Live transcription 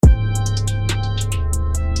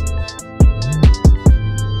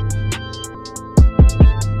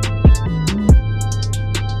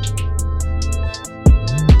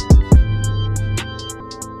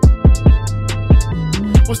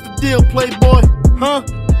Huh?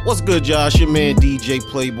 What's good, y'all? It's your man DJ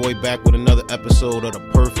Playboy back with another episode of the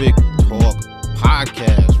Perfect Talk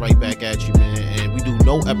Podcast. Right back at you, man. And we do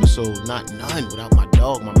no episodes, not none, without my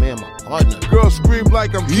dog, my man, my partner. Girl, scream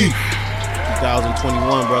like I'm Keith.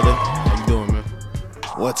 2021, brother. How you doing, man?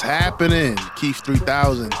 What's happening? Keith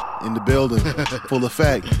 3000 in the building. Full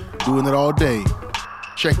effect. Doing it all day.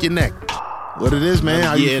 Check your neck. What it is, man?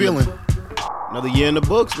 How you feeling? Another year in the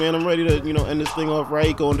books, man. I'm ready to, end this thing off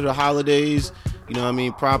right, go into the holidays,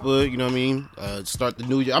 proper, start the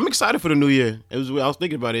new year. I'm excited for the new year. I was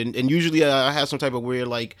thinking about it. And usually I have some type of weird,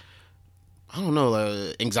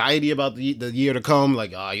 anxiety about the year to come.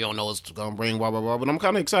 Like, you don't know what's going to bring, blah, blah, blah. But I'm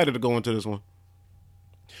kind of excited to go into this one.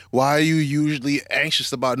 Why are you usually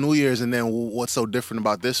anxious about New Year's, and then what's so different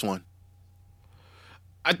about this one?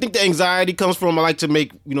 I think the anxiety comes from I like to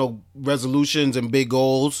make, resolutions and big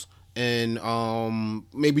goals. And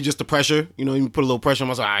maybe just the pressure, you put a little pressure on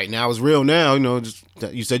myself. All right, now it's real now, just,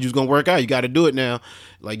 you said you was going to work out. You got to do it now.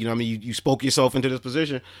 Like, you spoke yourself into this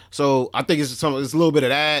position. So I think it's a little bit of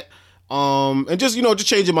that. And just, just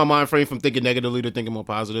changing my mind frame from thinking negatively to thinking more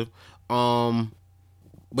positive.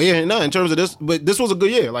 But yeah, no, in terms of this, but this was a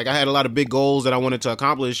good year. Like, I had a lot of big goals that I wanted to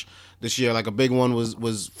accomplish this year. Like, a big one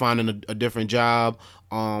was finding a different job.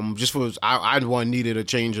 Just for, I needed a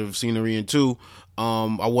change of scenery, and two,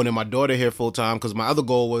 I wanted my daughter here full time because my other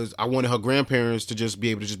goal was I wanted her grandparents to just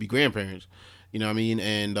be able to just be grandparents. You know what I mean?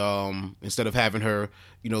 And instead of having her,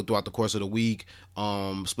 throughout the course of the week,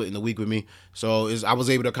 splitting the week with me. So I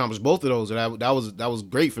was able to accomplish both of those. And that was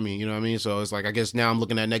great for me. You know what I mean? So it's like, I guess now I'm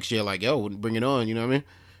looking at next year like, yo, bring it on. You know what I mean?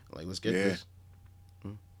 Like, let's get this.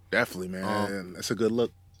 Definitely, man. That's a good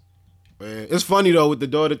look. It's funny though with the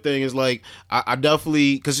daughter thing. Is like I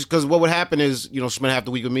definitely because what would happen is spend half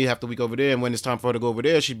the week with me, half the week over there, and when it's time for her to go over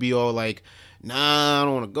there, she'd be all like, "Nah, I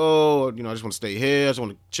don't want to go. I just want to stay here. I just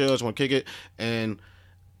want to chill. I just want to kick it." And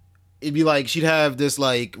it'd be like she'd have this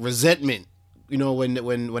like resentment,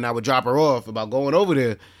 when I would drop her off about going over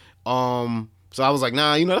there. So I was like,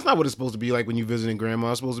 nah, that's not what it's supposed to be like when you visiting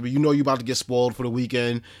grandma. It's supposed to be, you about to get spoiled for the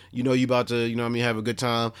weekend. You about to, have a good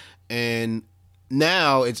time. And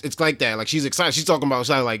now it's like that. Like, she's excited. She's talking about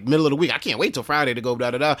like middle of the week. I can't wait till Friday to go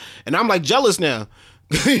da da da. And I'm like jealous now.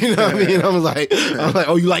 You know what I mean? I'm like,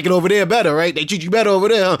 oh, you like it over there better, right? They treat you better over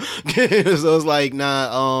there. So it's like,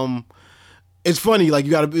 nah. It's funny. Like,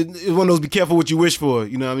 you gotta be, it's one of those. Be careful what you wish for.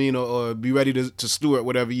 You know what I mean? Or be ready to steward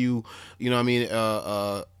whatever you know what I mean.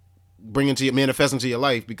 Bring into your manifest into your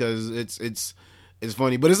life, because it's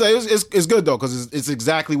funny, but it's good though, because it's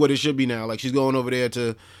exactly what it should be now. Like, she's going over there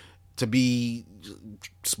to be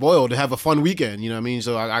spoiled, to have a fun weekend. You know what I mean?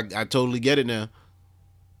 So I totally get it now.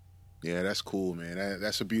 Yeah, that's cool, man.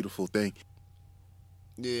 That's a beautiful thing.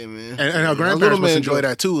 Yeah, man. And our grandparents must enjoy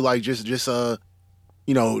that too. Like, just having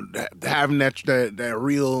that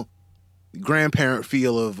real grandparent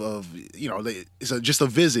feel of it's just a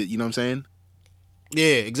visit. You know what I'm saying? Yeah,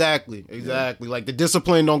 exactly. Yeah. Like, the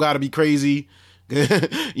discipline don't got to be crazy.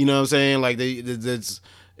 You know what I'm saying? Like, it's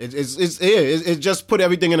just put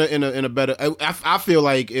everything in a better. I feel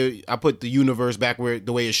like I put the universe back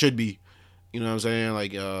the way it should be. You know what I'm saying?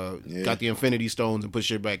 Like, got the Infinity Stones and put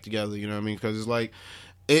shit back together. You know what I mean? Because it's like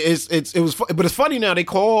it was, but it's funny now. They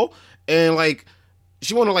call and like,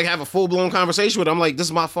 she want to like have a full blown conversation with her. I'm like, this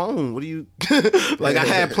is my phone. What do you like? I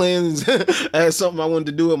had plans. I had something I wanted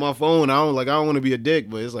to do with my phone. I don't want to be a dick,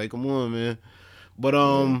 but it's like, come on, man. But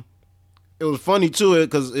it was funny too,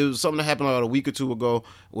 because it was something that happened about a week or two ago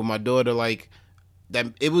with my daughter. Like, that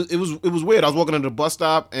it was weird. I was walking to the bus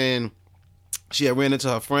stop and she had ran into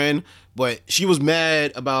her friend, but she was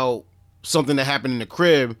mad about something that happened in the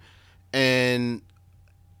crib, and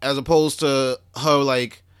as opposed to her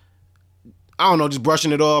like, I don't know, just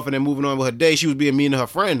brushing it off and then moving on with her day, she was being mean to her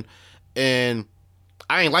friend, and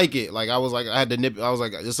I ain't like it. Like, I was like, I had to nip. I was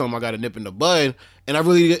like, this is something I got to nip in the bud, and I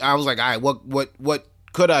was like, all right, what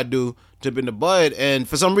could I do to nip in the bud? And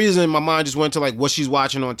for some reason, my mind just went to like what she's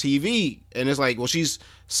watching on TV, and it's like, well, she's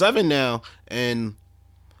 7 now, and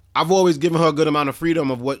I've always given her a good amount of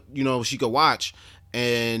freedom of what she could watch.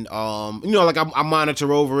 And like, I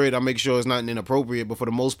monitor over it. I make sure it's not inappropriate, but for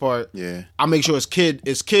the most part, yeah, I make sure it's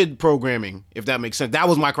kid programming, if that makes sense. That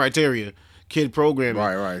was my criteria, kid programming.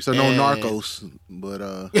 Right. So no Narcos, but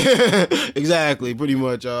exactly, pretty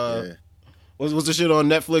much. What's the shit on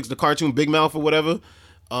Netflix? The cartoon Big Mouth or whatever.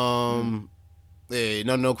 Yeah,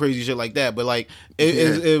 no crazy shit like that. But like,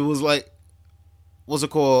 it was like, what's it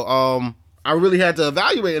called? I really had to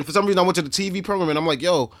evaluate, and for some reason, I went to the TV program, and I'm like,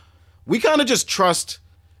 yo. We kind of just trust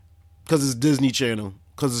because it's Disney Channel,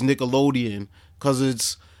 because it's Nickelodeon, because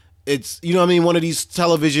it's it's, you know what I mean, one of these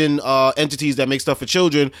television entities that make stuff for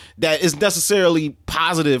children that is necessarily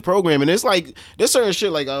positive programming. It's like there's certain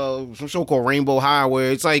shit like some show called Rainbow High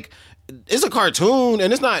where it's like it's a cartoon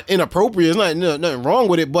and it's not inappropriate. It's not nothing wrong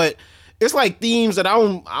with it, but it's like themes that I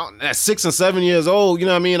don't at 6 and 7 years old, you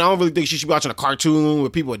know what I mean? I don't really think she should be watching a cartoon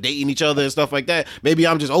where people are dating each other and stuff like that. Maybe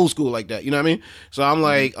I'm just old school like that, you know what I mean? So I'm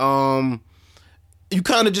like, you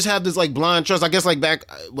kind of just have this like blind trust. I guess like back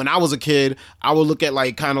when I was a kid, I would look at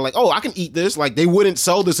like kind of like, oh, I can eat this. Like they wouldn't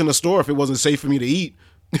sell this in a store if it wasn't safe for me to eat.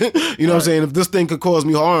 You know what I'm saying? If this thing could cause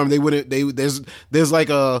me harm, they wouldn't. There's like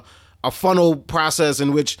a funnel process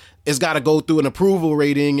in which it's got to go through an approval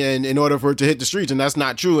rating and in order for it to hit the streets, and that's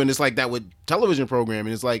not true. And it's like that with television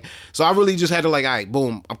programming. It's like, so I really just had to like, all right,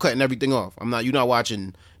 boom, I'm cutting everything off. You're not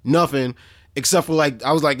watching nothing except for like,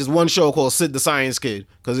 I was like, there's one show called Sid the Science Kid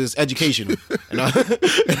because it's educational. and I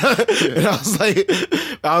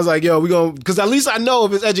was like, yo, we gonna, because at least I know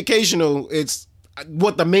if it's educational, it's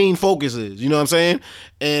what the main focus is, you know what I'm saying?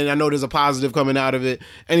 And I know there's a positive coming out of it.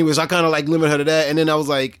 Anyways, I kind of like limit her to that, and then I was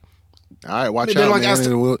like, all right, watch out, like, man.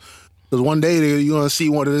 Because one day you're going to see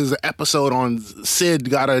there's an episode on Sid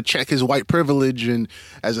got to check his white privilege and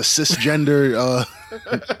as a cisgender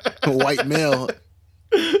white male.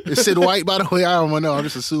 Is Sid white, by the way? I don't know. I'm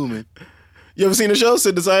just assuming. You ever seen the show,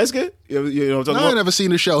 Sid the Science Kid? You know what I'm talking about? I never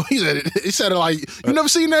seen the show. He said it like, you never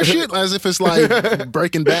seen that shit? As if it's like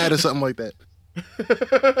Breaking Bad or something like that.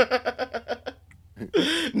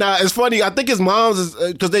 Nah, it's funny. I think his mom's is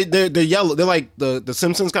because they're yellow. They're like the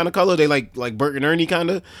Simpsons kind of color. They like Bert and Ernie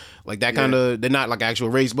kind of like that kind of. They're not like actual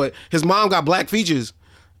race, but his mom got black features.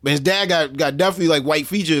 But his dad got definitely like white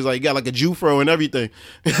features. Like he got like a Jew fro and everything.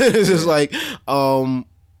 It's just like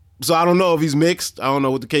so I don't know if he's mixed. I don't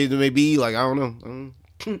know what the case may be. Like I don't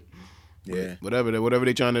know. Yeah, whatever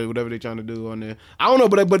they trying to do on there. I don't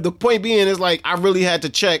know, but the point being is like I really had to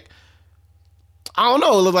check. I don't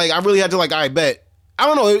know. Like I really had to like, I bet. I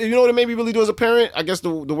don't know. You know what it made me really do as a parent? I guess the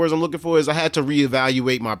words I'm looking for is I had to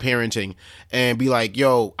reevaluate my parenting and be like,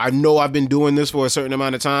 yo, I know I've been doing this for a certain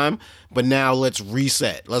amount of time, but now let's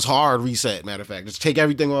reset. Let's hard reset, matter of fact. Let's take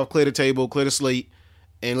everything off, clear the table, clear the slate,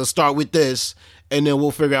 and let's start with this, and then we'll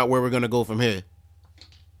figure out where we're going to go from here.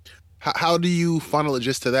 How do you funnel it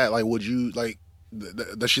just to that? Like, would you, like,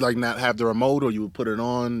 does she, like, not have the remote, or you would put it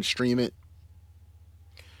on, stream it?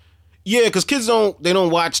 Yeah, because kids don't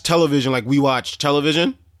watch television like we watch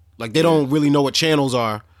television. Like they don't really know what channels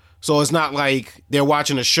are. So it's not like they're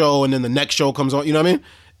watching a show and then the next show comes on. You know what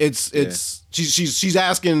I mean? She's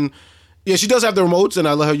asking. Yeah, she does have the remotes and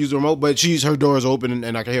I let her use the remote, but her door is open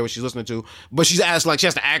and I can hear what she's listening to. But she has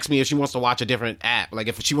to ask me if she wants to watch a different app. Like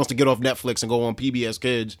if she wants to get off Netflix and go on PBS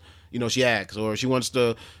Kids, you know, she asks. Or if she wants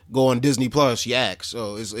to go on Disney Plus, she asks.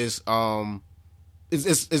 So it's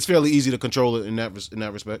fairly easy to control it in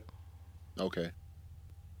that respect. Okay.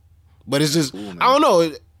 But it's just, cool, I don't know.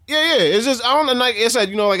 Yeah. It's just, I don't know. Like I said,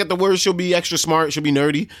 you know, like at the worst, she'll be extra smart. She'll be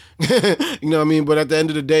nerdy. You know what I mean? But at the end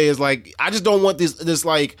of the day, it's like, I just don't want this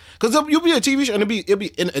like, because you'll be a TV show and it'll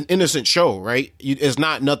be an innocent show, right? It's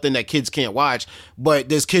not nothing that kids can't watch, but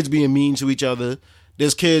there's kids being mean to each other.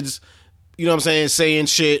 There's kids, you know what I'm saying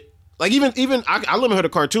shit. Like even I limit her to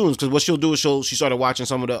cartoons because what she'll do is she started watching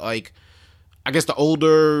some of the, like, I guess the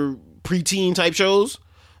older preteen type shows.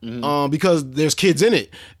 Mm-hmm. Because there's kids in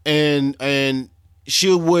it, and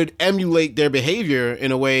she would emulate their behavior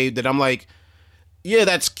in a way that I'm like, yeah,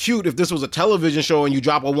 that's cute. If this was a television show and you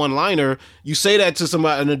drop a one-liner, you say that to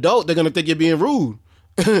somebody, an adult, they're gonna think you're being rude.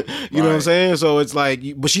 You know what I'm saying? So it's like,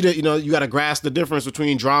 but she, you know, you got to grasp the difference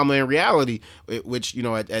between drama and reality, which, you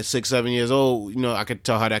know, at 6-7 years old, you know, I could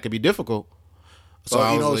tell how that could be difficult.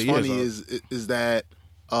 So you know what's funny is that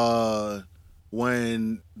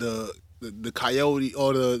when the coyote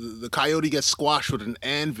or the coyote gets squashed with an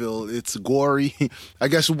anvil, it's gory. I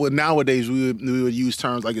guess nowadays we would use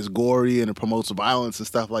terms like it's gory and it promotes violence and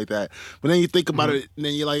stuff like that. But then you think about it and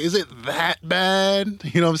then you're like, is it that bad?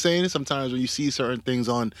 You know what I'm saying? Sometimes when you see certain things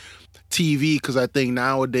on TV, because I think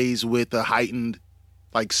nowadays with the heightened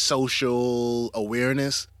like social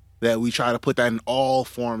awareness that we try to put that in all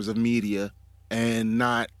forms of media, and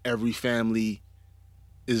not every family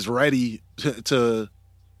is ready to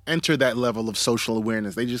enter that level of social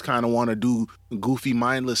awareness. They just kind of want to do goofy,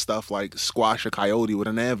 mindless stuff like squash a coyote with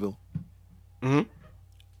an anvil. Mm-hmm.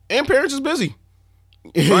 And parents is busy.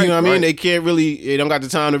 You know what I mean? They don't got the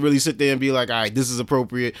time to really sit there and be like, all right, this is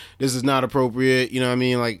appropriate, this is not appropriate. You know what I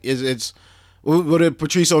mean? Like, it's what did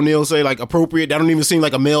Patrice O'Neal say? Like, appropriate, that don't even seem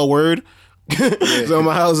like a male word. So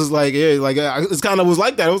my house is like, yeah, like it's kind of was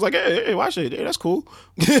like that. It was like, hey, watch it. Hey, that's cool.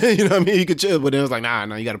 You know what I mean? You could chill, but then it was like, nah,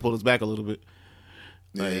 you got to pull this back a little bit.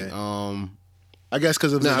 Like, I guess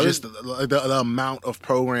because of Nah, just the amount of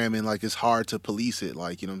programming, like it's hard to police it.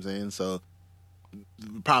 Like, you know what I'm saying? So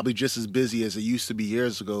probably just as busy as it used to be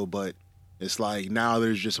years ago, but it's like now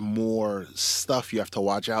there's just more stuff you have to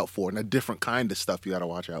watch out for, and a different kind of stuff you got to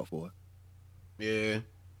watch out for. Yeah.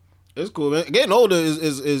 It's cool, man. Getting older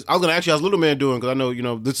is I was gonna ask you how's Little Man doing, because I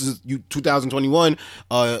know this is 2021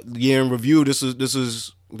 year in review. This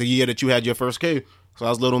is the year that you had your first kid. So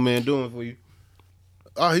how's Little Man doing for you?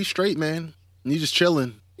 Oh, he's straight, man. He's just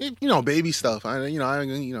chilling. You know, baby stuff. I ain't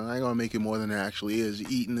gonna make it more than it actually is.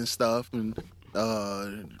 Eating and stuff, and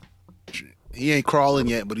he ain't crawling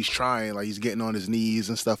yet, but he's trying. Like, he's getting on his knees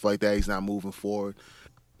and stuff like that. He's not moving forward.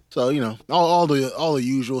 So, you know, all the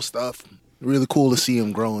usual stuff. Really cool to see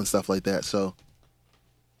him grow and stuff like that. So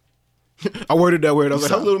I worded that weird. I was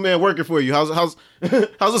like, how's Little Man working for you? How's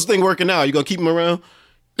this thing working out? You gonna keep him around?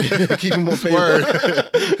 Keep him on paper. Word.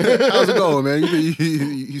 How's it going, man?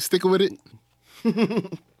 You sticking with it?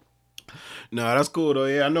 Nah, that's cool though.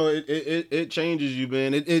 Yeah, I know it changes you,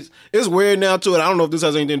 man. It's weird now too. And I don't know if this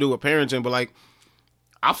has anything to do with parenting, but like,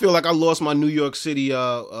 I feel like I lost my New York City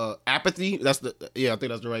apathy. I think that's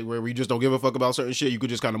the right word. Where you just don't give a fuck about certain shit. You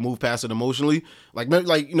could just kind of move past it emotionally. Like you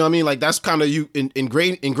know what I mean? Like, that's kind of you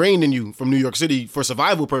ingrained in you from New York City for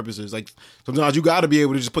survival purposes. Like, sometimes you got to be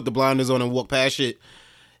able to just put the blinders on and walk past shit.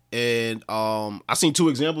 And I seen 2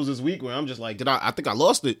 examples this week where I'm just like, I think I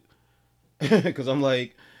lost it, because I'm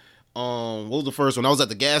like, what was the first one? I was at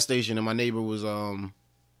the gas station and my neighbor was I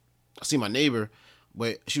see my neighbor.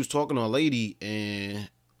 But she was talking to a lady, and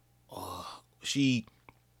she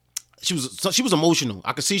was emotional.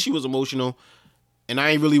 I could see she was emotional, and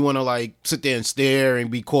I ain't really want to like sit there and stare and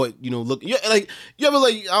be caught, look. Yeah, like, you ever,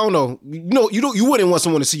 like, I don't know, you wouldn't want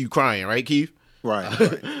someone to see you crying, right, Keith? Right.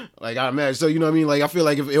 Like, I imagine. So, you know what I mean? Like, I feel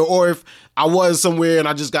like if I was somewhere and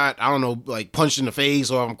I just got, I don't know, like, punched in the face,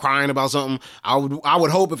 or I'm crying about something, I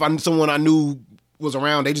would hope if someone I knew was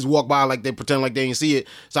around, they just walk by like they pretend like they didn't see it.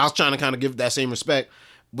 So I was trying to kind of give that same respect,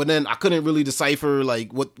 but then I couldn't really decipher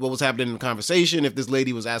like what was happening in the conversation, if this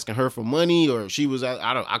lady was asking her for money or if she was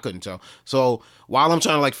I couldn't tell. So while I'm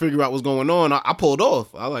trying to like figure out what's going on, I pulled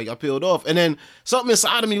off. I peeled off, and then something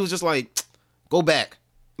inside of me was just like, go back,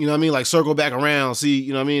 you know what I mean? Like, circle back around, see,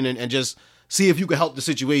 you know what I mean, and just see if you could help the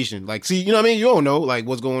situation. Like, see, you know what I mean? You don't know like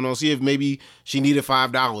what's going on. See if maybe she needed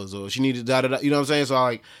 $5 or she needed da da da. You know what I'm saying? So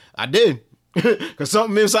I did. Because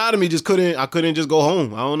something inside of me just I couldn't just go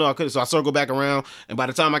home. I don't know. I couldn't. So I circled back around, and by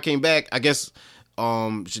the time I came back, I guess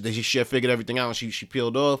she had figured everything out, and she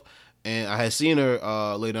peeled off. And I had seen her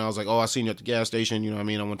later, and I was like, oh, I seen you at the gas station. You know what I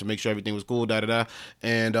mean? I wanted to make sure everything was cool, da da da.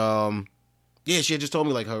 And yeah, she had just told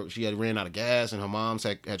me like she had ran out of gas, and her moms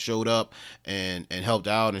had showed up and helped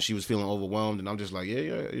out, and she was feeling overwhelmed. And I'm just like, yeah,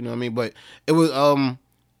 you know what I mean? But it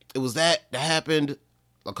was that happened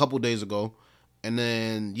a couple days ago. And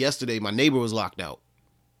then yesterday, my neighbor was locked out,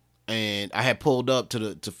 and I had pulled up to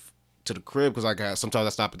the crib, because sometimes I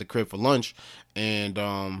stop at the crib for lunch, and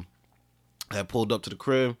I had pulled up to the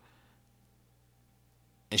crib,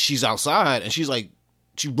 and she's outside, and she's like,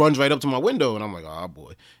 she runs right up to my window, and I'm like, oh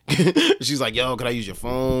boy. She's like, yo, can I use your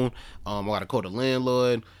phone? I gotta call the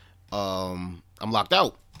landlord. I'm locked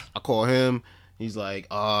out. I call him. He's like,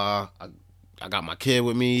 I got my kid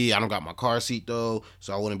with me. I don't got my car seat though,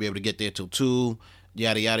 so I wouldn't be able to get there till 2.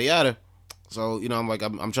 Yada yada yada. So, you know, I'm like,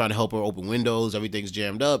 I'm trying to help her open windows. Everything's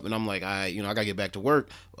jammed up, and I'm like, I gotta get back to work.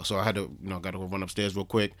 So I had to, got to run upstairs real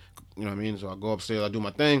quick. You know what I mean? So I go upstairs, I do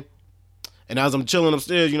my thing, and as I'm chilling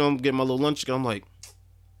upstairs, I'm getting my little lunch. I'm like,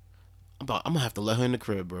 I'm gonna have to let her in the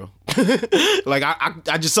crib, bro. Like,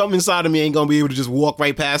 I just, something inside of me ain't gonna be able to just walk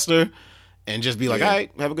right past her and just be like, all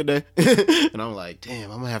right, have a good day. And I'm like,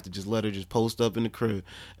 damn, I'm gonna have to just let her just post up in the crib.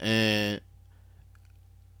 And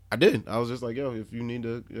I did. I was just like, yo, if you need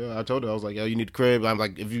to, I told her, I was like, yo, you need the crib. I'm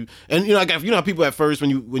like, if you know how people at first, when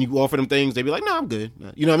you offer them things, they be like, no, I'm good.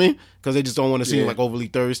 You know what I mean? Because they just don't want to seem like overly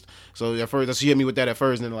thirst. So at first, she hit me with that at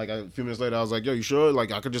first, and then like a few minutes later, I was like, yo, you sure?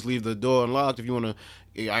 Like, I could just leave the door unlocked if you want to.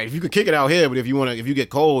 If you could kick it out here, but if you get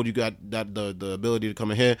cold, you got the ability to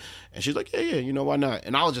come in here. And she's like, yeah, why not?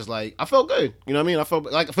 And I was just like, I felt good. You know what I mean? I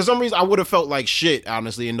felt like, for some reason, I would have felt like shit,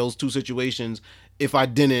 honestly, in those 2 situations if I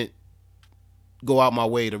didn't go out my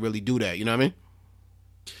way to really do that. You know what I mean?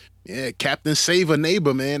 Yeah, Captain Save a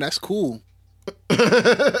Neighbor, man. That's cool. Save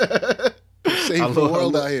the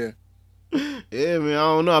world out here. Yeah, man. I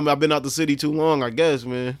don't know. I've been out the city too long, I guess,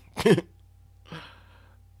 man.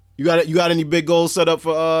 You got any big goals set up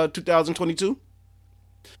for 2022?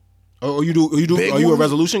 Or you do? Are you a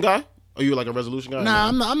resolution guy? Are you like a resolution guy? Nah,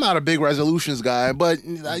 I'm not a big resolutions guy, but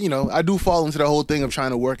I do fall into the whole thing of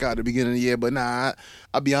trying to work out at the beginning of the year. But nah,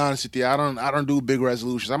 I'll be honest with you, I don't do big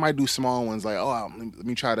resolutions. I might do small ones like, let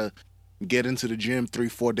me try to get into the gym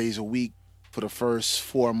 3-4 days a week for the first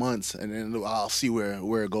 4 months, and then I'll see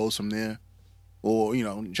where it goes from there. Or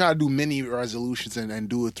try to do mini resolutions and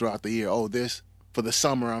do it throughout the year. Oh, this for the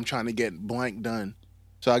summer, I'm trying to get blank done.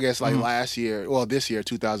 So I guess like this year,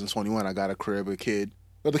 2021, I got a crib, a kid.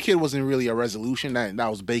 Well, the kid wasn't really a resolution that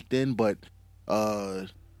was baked in, but I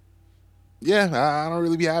don't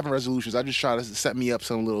really be having resolutions. I just try to set me up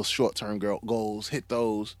some little short-term goals, hit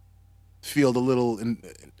those, feel the little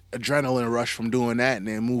adrenaline rush from doing that, and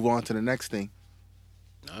then move on to the next thing.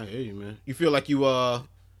 I hear you, man. You feel like you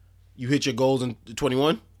hit your goals in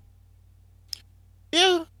 21?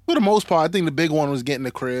 Yeah, for the most part. I think the big one was getting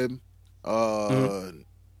the crib.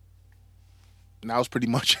 And that was pretty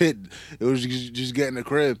much it. It was just getting the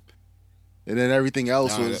crib. And then everything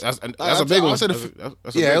else was... That's a big one.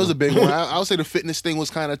 It was a big one. I would say the fitness thing was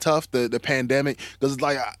kind of tough, the pandemic, because it's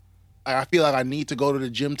like I feel like I need to go to the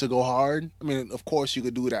gym to go hard. I mean, of course, you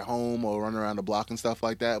could do it at home or run around the block and stuff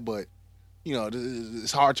like that, but,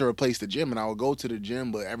 it's hard to replace the gym, and I would go to the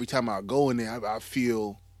gym, but every time I go in there, I would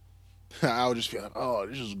just feel like, oh,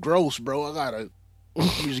 this is gross, bro. I gotta...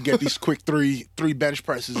 You just get these quick three bench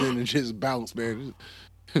presses in and just bounce, man.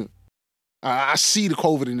 I see the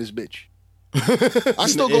COVID in this bitch. I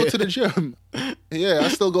still go to the gym. Yeah, I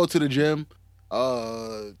still go to the gym.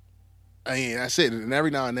 That's it. And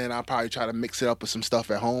every now and then I'll probably try to mix it up with some stuff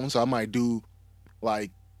at home. So I might do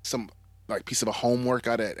like some piece of a home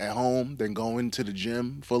workout at home, then go into the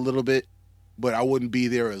gym for a little bit. But I wouldn't be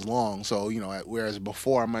there as long. So, whereas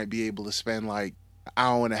before I might be able to spend like an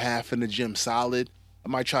hour and a half in the gym solid, I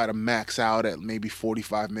might try to max out at maybe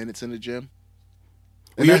 45 minutes in the gym.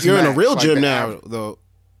 Well, you're in a real gym now, though.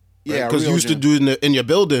 Yeah, because you used to do it in your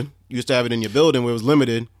building. You used to have it in your building where it was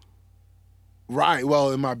limited. Right.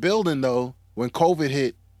 Well, in my building, though, when COVID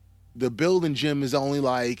hit, the building gym is only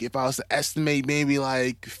like, if I was to estimate, maybe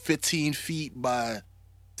like 15 feet by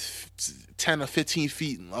 10 or 15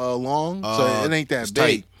 feet long. So it ain't that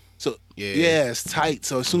big. Tight. So yeah, it's tight.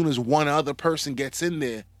 So as soon as one other person gets in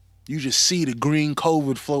there, you just see the green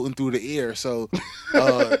COVID floating through the air. So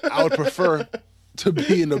I would prefer to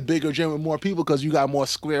be in a bigger gym with more people because you got more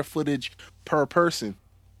square footage per person.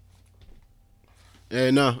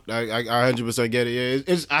 Yeah, no, I 100% get it.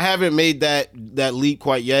 Yeah, I haven't made that leap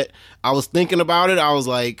quite yet. I was thinking about it. I was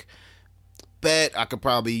like, bet I could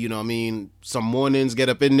probably, some mornings get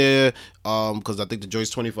up in there, because I think the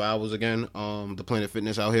joint's 24 hours again, the Planet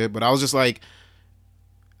Fitness out here. But I was just like,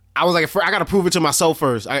 I got to prove it to myself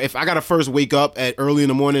first. If I got to first wake up at early in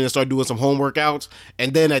the morning and start doing some home workouts,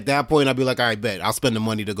 and then at that point I'd be like, all right, bet I'll spend the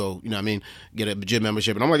money to go, get a gym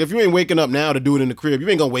membership. And I'm like, if you ain't waking up now to do it in the crib, you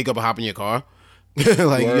ain't gonna wake up and hop in your car. Like,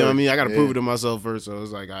 Word. You know what I mean? I got to prove it to myself first. So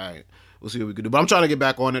it's like, all right, we'll see what we can do. But I'm trying to get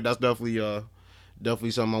back on it. That's definitely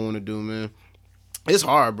something I want to do, man. It's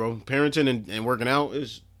hard, bro. Parenting and working out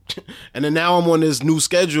is, and then now I'm on this new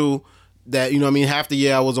schedule. That, half the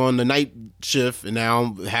year I was on the night shift, and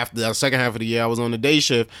now the second half of the year I was on the day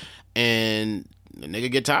shift, and the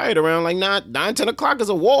nigga get tired around like 9, 10 o'clock is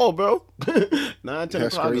a wall, bro. 9, 10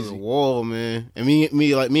 o'clock is a wall, man. And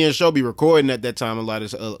me and Sho be recording at that time a lot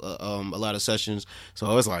of sessions,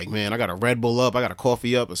 so it's like, man, I got a Red Bull up, I got a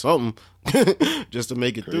coffee up or something, just to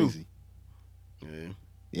make it through.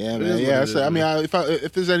 Yeah, man. Yeah, so,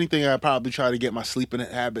 if there's anything, I'd probably try to get my sleeping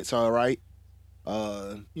habits all right.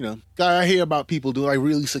 I hear about people doing, like,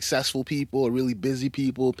 really successful people or really busy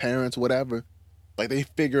people, parents, whatever. Like, they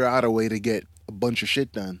figure out a way to get a bunch of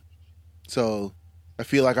shit done. So I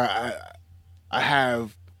feel like I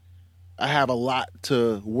have a lot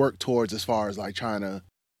to work towards as far as like trying to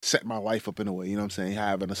set my life up in a way. You know what I'm saying?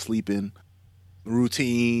 Having a sleeping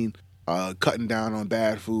routine, cutting down on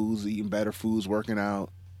bad foods, eating better foods, working out,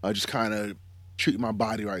 just kind of treat my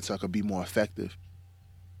body right so I could be more effective.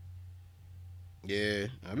 Yeah,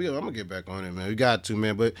 I'm gonna get back on it, man. We got to,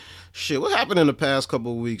 man. But shit, what happened in the past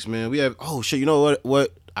couple of weeks, man? We have you know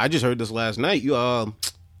what? I just heard this last night. Your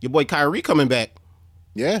boy Kyrie coming back.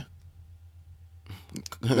 Yeah.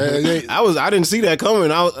 I didn't see that coming.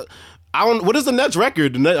 I don't. What is the Nets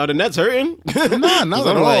record? Are the Nets hurting? Nah, not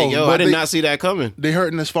at all. Like, I did not see that coming. They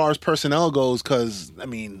hurting as far as personnel goes, because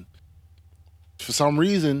for some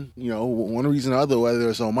reason, one reason or other, whether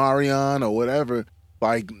it's Omarion or whatever.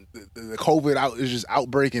 Like, the COVID is just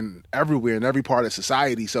outbreaking everywhere in every part of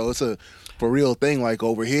society. So it's a for real thing. Like,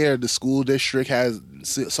 over here, the school district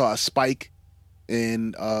saw a spike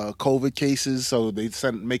in COVID cases. So they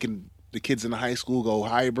started making the kids in the high school go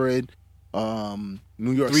hybrid.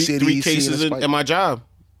 New York three City. three cases at my job.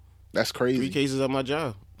 That's crazy. 3 cases at my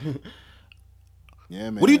job. Yeah,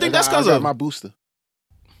 man. What do you think that's because of? My booster.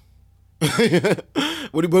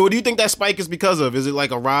 What do you think that spike is because of? Is it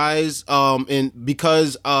like a rise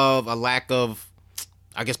because of a lack of,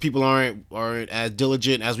 I guess people aren't as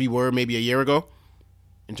diligent as we were maybe a year ago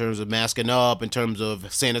in terms of masking up, in terms of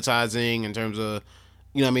sanitizing, in terms of,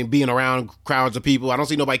 you know what I mean, being around crowds of people. I don't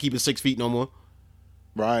see nobody keeping 6 feet no more.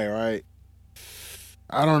 Right.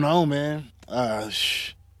 I don't know, man.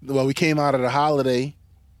 Well, we came out of the holiday,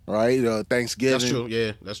 right? Thanksgiving. That's true.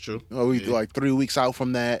 Yeah, that's true. We like 3 weeks out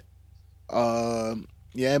from that.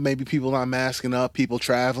 Yeah, maybe people not masking up, people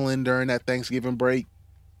traveling during that Thanksgiving break.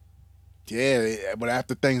 Yeah, but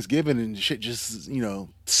after Thanksgiving and shit just,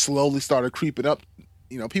 slowly started creeping up.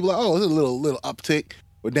 People are like, oh, it's a little uptick.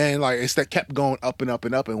 But then, like, it's that kept going up and up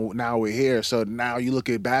and up, and now we're here. So now you look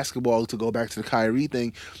at basketball, to go back to the Kyrie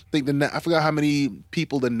thing. I forgot how many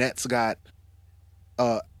people the Nets got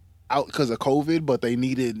out because of COVID, but they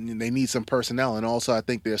need some personnel, and also I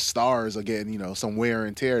think their stars are getting some wear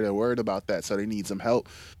and tear. They're worried about that, so they need some help.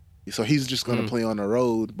 So he's just going to play on the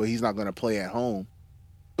road, but he's not going to play at home.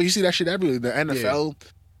 But you see that shit everywhere. The NFL,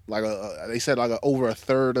 they said over a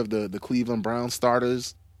third of the Cleveland Browns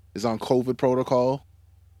starters is on COVID protocol.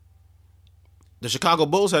 The Chicago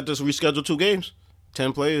Bulls had to reschedule 2 games,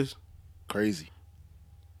 10 players. Crazy.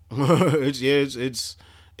 It's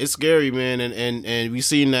scary, man, and we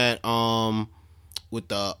seen that with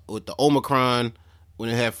the Omicron when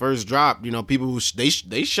it had first dropped. People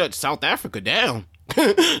they shut South Africa down.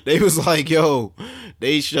 They was like, yo,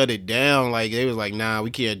 they shut it down. Like, they was like, nah, we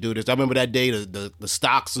can't do this. I remember that day the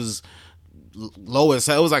stocks was low as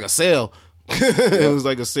hell. It was like a sale. It was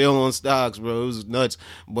like a sale on stocks, bro. It was nuts,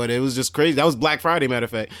 but it was just crazy. That was Black Friday, matter of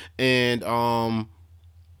fact, and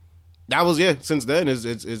that was since then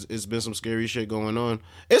it's been some scary shit going on.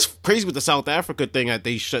 It's crazy with the South Africa thing that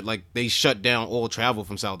they shut down all travel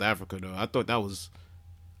from South Africa though. I thought that was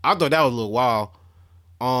a little wild.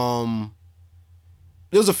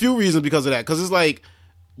 There was a few reasons because of that, because it's like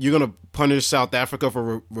you're gonna punish South Africa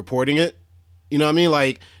for reporting it. You know what I mean?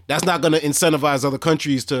 Like, that's not gonna incentivize other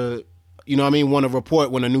countries to, want to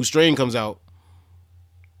report when a new strain comes out.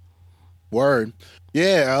 Word.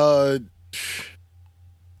 Yeah.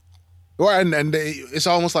 And it's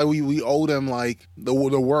almost like we owe them, like the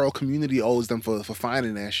world community owes them for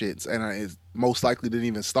finding that shit, and it most likely didn't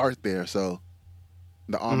even start there. So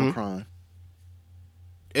the Omicron,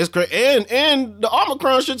 it's crazy, and the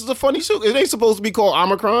Omicron shit is a funny shit. It ain't supposed to be called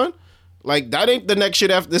Omicron. Like, that ain't the next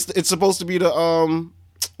shit after this. It's supposed to be the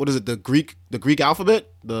what is it? The Greek alphabet.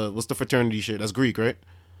 What's the fraternity shit? That's Greek, right?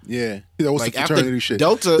 Yeah, what's like the fraternity shit?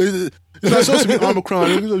 Delta. It's not supposed to be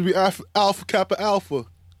Omicron. It's supposed to be Alpha Kappa Alpha.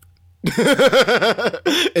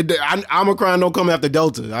 Omicron don't come after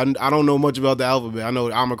Delta. I don't know much about the alphabet. I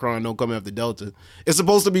know Omicron don't come after Delta. It's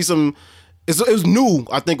supposed to be some. It was Nu.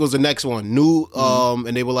 I think was the next one. Nu.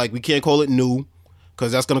 And they were like, we can't call it Nu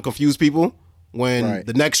because that's gonna confuse people when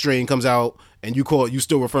the next strain comes out and you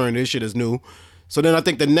still referring to this shit as Nu. So then I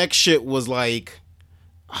think the next shit was like,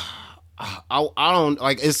 I don't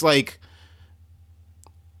like. It's like,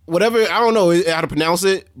 whatever, I don't know how to pronounce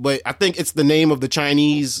it, but I think it's the name of the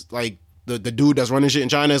Chinese, like the dude that's running shit in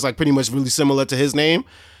China is like pretty much really similar to his name.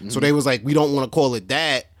 So they was like, we don't want to call it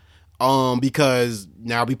that, because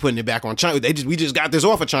now we putting it back on China. We just got this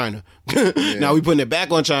off of China. Now we putting it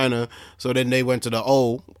back on China. So then they went to the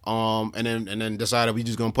O, and then decided we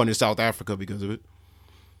just gonna punish South Africa because of it.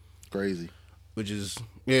 Crazy. Which is,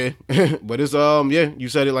 but it's, you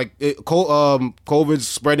said it, like, COVID's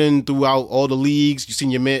spreading throughout all the leagues. You seen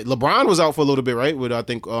your man, LeBron was out for a little bit, right? With, I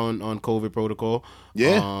think, on COVID protocol.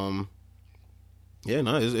 Yeah.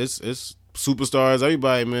 It's superstars,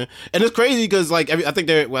 everybody, man. And it's crazy because, like, I think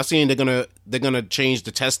they're gonna change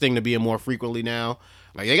the testing to being more frequently now.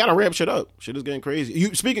 Like, they gotta ramp shit up. Shit is getting crazy.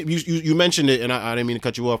 You mentioned it, and I didn't mean to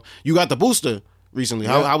cut you off. You got the booster recently.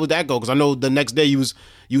 How would that go? Because I know the next day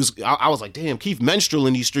I was like, damn, Keith menstrual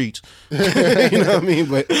in these streets. You know what I mean?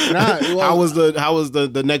 But how was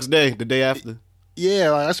the next day, the day after?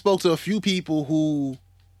 Yeah, like, I spoke to a few people who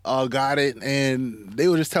got it, and they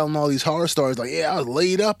were just telling all these horror stories. Like, yeah, I was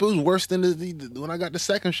laid up. It was worse than when I got the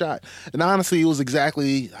second shot. And honestly, it was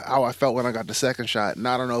exactly how I felt when I got the second shot. And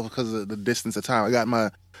I don't know, because of the distance of time.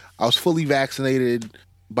 I was fully vaccinated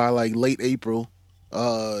by like late April.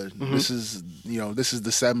 This is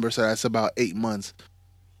December, so that's about 8 months.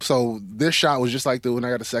 So this shot was just like when I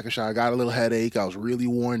got the second shot. I got a little headache. I was really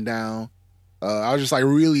worn down. I was just like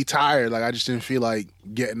really tired. Like, I just didn't feel like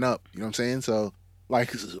getting up. You know what I'm saying? So like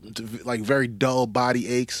very dull body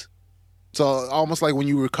aches. So almost like when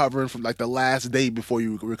you recovering from like the last day before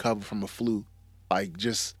you recover from a flu, like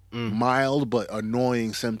just mild but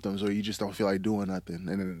annoying symptoms, or you just don't feel like doing nothing,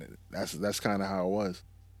 and then that's kind of how it was.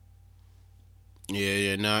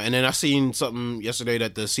 Yeah, no. And then I seen something yesterday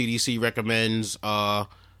that the CDC recommends Moderna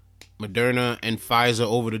and Pfizer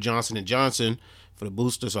over the Johnson and Johnson for the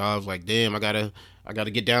booster. So I was like, damn, I gotta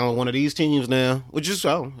get down with one of these teams now, which is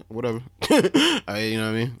whatever. You know what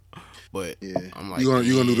I mean? But Yeah, I'm like, you gonna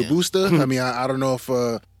do the damn. booster? I mean, I don't know if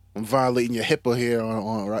I'm violating your HIPAA here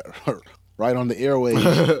on right on the airways.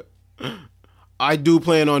 I do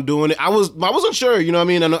plan on doing it. I wasn't sure, you know what I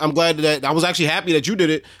mean? And I'm glad that I was actually happy that you did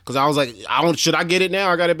it, because I was like, should I get it now?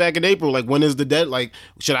 I got it back in April. Like, when is the dead? Like,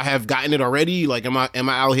 should I have gotten it already? Like, am I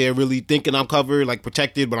out here really thinking I'm covered, like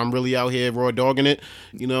protected, but I'm really out here raw dogging it?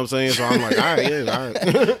 You know what I'm saying? So I'm like, all right, yeah, all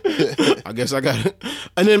right. I guess I got it.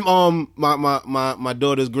 And then my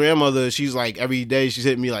daughter's grandmother, she's like, every day she's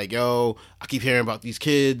hitting me like, yo, I keep hearing about these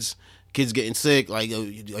kids getting sick. Like, are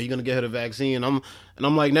you gonna get her the vaccine? I'm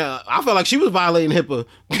like, nah. I felt like she was violating HIPAA.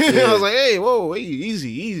 Yeah. I was like, hey, whoa, hey,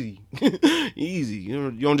 easy, easy.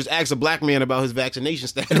 You don't just ask a black man about his vaccination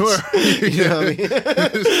status. You know what I mean?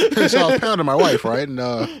 So I was pounding my wife, right? And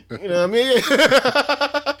you know what I mean?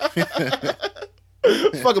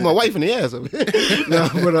 Fucking my wife in the ass. No,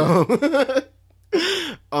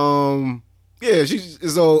 but yeah,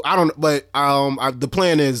 she's so I don't. But the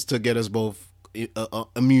plan is to get us both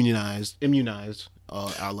immunized,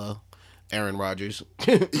 a la Aaron Rodgers.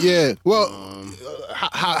 yeah. Well,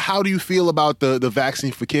 how do you feel about the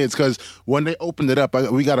vaccine for kids? Because when they opened it up,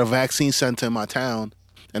 we got a vaccine center in my town.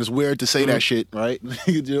 And it's weird to say that shit, right?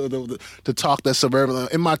 To talk that suburban.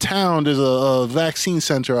 In my town, there's a vaccine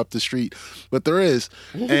center up the street, but there is.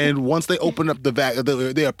 And once they opened up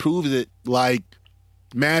they approved it. Like,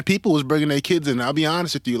 man, people was bringing their kids in. I'll be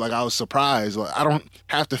honest with you, like, I was surprised. Like, I don't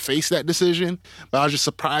have to face that decision, but I was just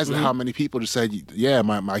surprised at how many people just said, "Yeah,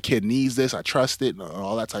 my kid needs this. I trust it," and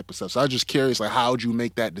all that type of stuff. So I was just curious, like, how would you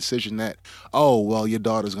make that decision that, oh, well, your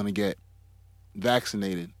daughter's gonna get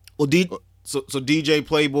vaccinated? Well, so DJ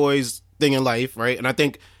Playboy's thing in life, right? And I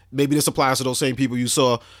think maybe this applies to those same people you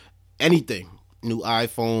saw. Anything, new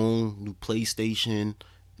iPhone, new PlayStation,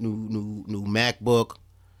 new MacBook.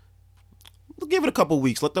 We'll give it a couple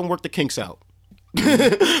weeks. Let them work the kinks out.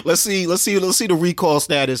 Let's see the recall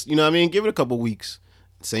status. You know what I mean? Give it a couple weeks.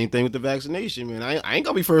 Same thing with the vaccination, man. I ain't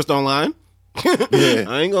gonna be first online. Yeah.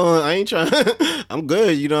 I ain't trying. I'm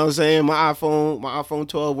good. You know what I'm saying? My iPhone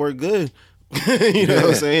 12 worked good. You know what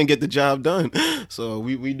I'm saying? Get the job done. So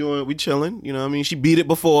we chilling. You know what I mean? She beat it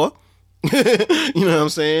before. You know what I'm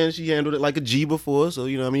saying? She handled it like a G before. So,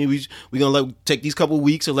 you know what I mean? We gonna take these couple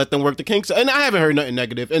weeks and let them work the kinks. And I haven't heard nothing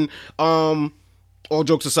negative. And all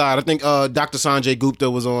jokes aside, I think Dr. Sanjay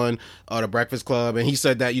Gupta was on the Breakfast Club, and he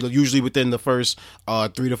said that, you know, usually within the first 3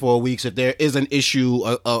 to 4 weeks, if there is an issue,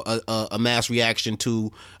 a mass reaction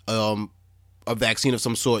to a vaccine of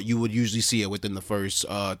some sort, you would usually see it within the first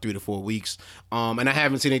 3 to 4 weeks. And I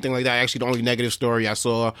haven't seen anything like that. Actually, the only negative story I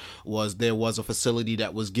saw was there was a facility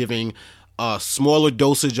that was giving a smaller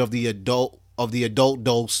dosage of the adult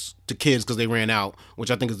dose to kids because they ran out,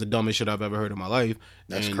 which I think is the dumbest shit I've ever heard in my life.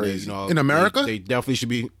 That's and crazy. You know, in America? They definitely should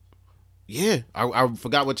be. Yeah, I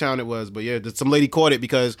forgot what town it was, but yeah, some lady caught it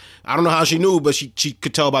because I don't know how she knew, but she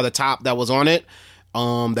could tell by the top that was on it.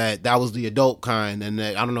 That was the adult kind, and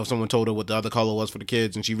that I don't know if someone told her what the other color was for the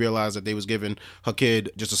kids, and she realized that they was giving her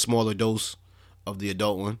kid just a smaller dose of the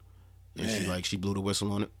adult one, and she blew the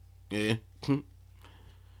whistle on it. Yeah.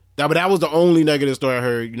 But that was the only negative story I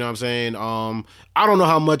heard. You know what I'm saying? I don't know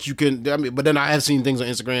how much you can. I mean, but then I have seen things on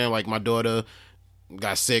Instagram, like my daughter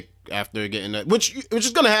got sick after getting that, which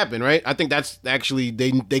is gonna happen, right? I think that's actually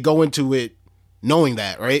they go into it knowing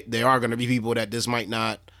that, right? There are gonna be people that this might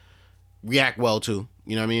not react well to.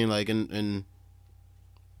 You know what I mean? Like, and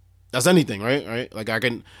that's anything, right? Like I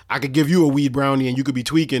could give you a weed brownie and you could be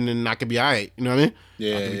tweaking and I could be all right. You know what I mean?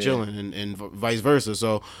 Yeah, I could be chilling and vice versa.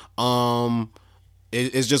 So,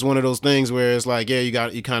 it's just one of those things where it's like, yeah,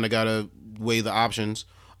 you kind of gotta weigh the options.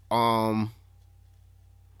 And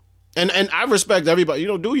I respect everybody. You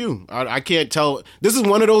know, do you? I can't tell. This is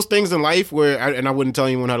one of those things in life where, I wouldn't tell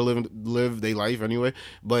anyone how to live their life anyway.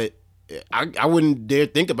 But I wouldn't dare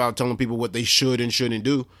think about telling people what they should and shouldn't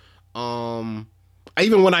do.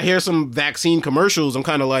 Even when I hear some vaccine commercials, I'm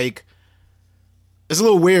kind of like, it's a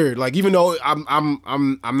little weird. Like, even though I'm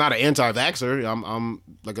not an anti-vaxxer, I'm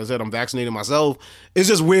like I said, I'm vaccinated myself. It's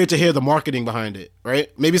just weird to hear the marketing behind it, right?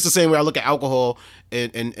 Maybe it's the same way I look at alcohol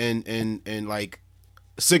and like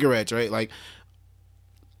cigarettes, right? Like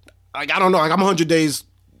I don't know. Like, I'm 100 days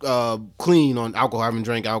clean on alcohol. I haven't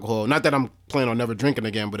drank alcohol. Not that I'm planning on never drinking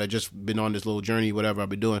again, but I just been on this little journey, whatever I've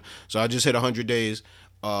been doing. So I just hit 100 days,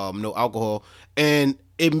 no alcohol, and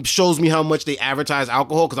it shows me how much they advertise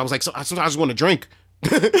alcohol, because I was like, sometimes I just want to drink.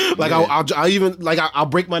 Like I'll even like I'll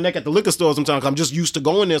break my neck at the liquor store sometimes. I'm just used to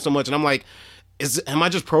going there so much, and I'm like, am I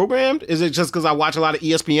just programmed? Is it just because I watch a lot of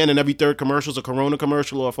ESPN and every third commercial is a Corona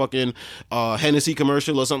commercial or a fucking Hennessy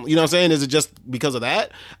commercial or something? You know what I'm saying? Is it just because of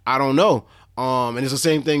that? I don't know. And it's the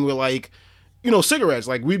same thing with, like, you know, cigarettes.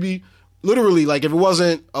 Like, we'd be literally, like, if it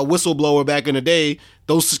wasn't a whistleblower back in the day,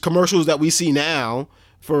 those commercials that we see now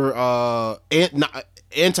for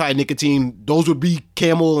anti-nicotine, those would be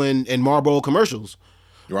Camel and Marlboro commercials.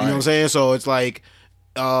 Right. You know what I'm saying? So it's like,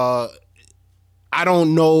 I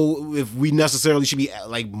don't know if we necessarily should be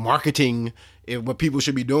like marketing what people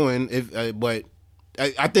should be doing. But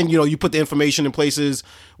I think, you know, you put the information in places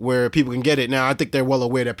where people can get it. Now, I think they're well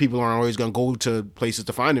aware that people aren't always going to go to places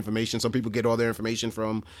to find information. Some people get all their information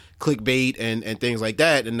from clickbait and things like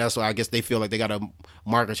that, and that's why I guess they feel like they got to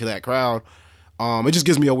market to that crowd. It just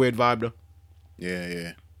gives me a weird vibe, though.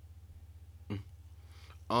 Yeah.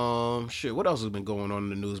 Shit, what else has been going on in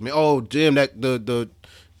the news, man? Oh, damn, that the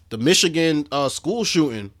Michigan school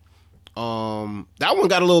shooting. That one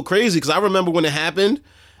got a little crazy, because I remember when it happened.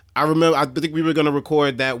 I think we were gonna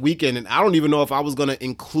record that weekend, and I don't even know if I was gonna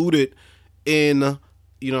include it in,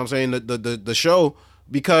 you know what I'm saying, the show,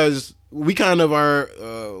 because we kind of are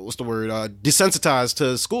desensitized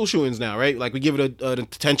to school shootings now, right? Like, we give it an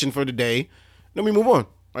attention for the day, then we move on.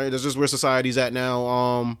 Right? That's just where society's at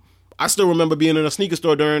now. I still remember being in a sneaker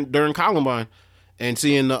store during Columbine and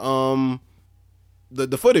seeing the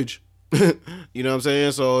footage. You know what I'm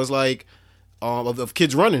saying? So it's like of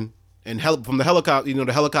kids running and from the helicopter, you know,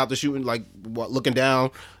 the helicopter shooting, like looking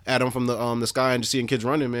down at them from the sky and just seeing kids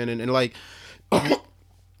running, man, and like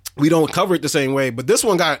we don't cover it the same way. But this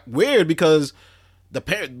one got weird because the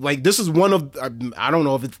parent, like, this is one of, I don't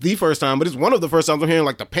know if it's the first time, but it's one of the first times I'm hearing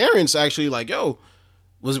like the parents actually like, yo,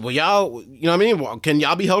 well, y'all, you know what I mean? Well, can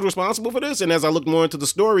y'all be held responsible for this? And as I look more into the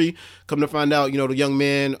story, come to find out, you know, the young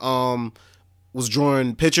man was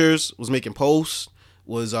drawing pictures, was making posts,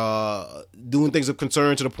 was doing things of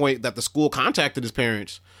concern to the point that the school contacted his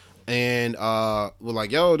parents and were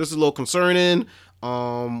like, yo, this is a little concerning.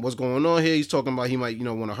 What's going on here? He's talking about he might, you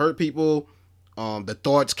know, want to hurt people. The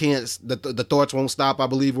thoughts won't stop, I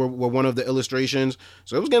believe, were one of the illustrations.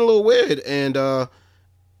 So it was getting a little weird. And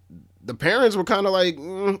the parents were kind of like,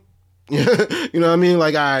 you know what I mean?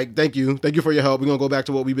 Like, all right, thank you for your help. We're going to go back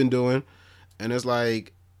to what we've been doing. And it's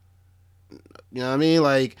like, you know what I mean?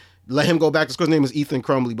 Like, let him go back to school. His name is Ethan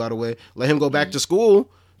Crumley, by the way. Let him go back to school,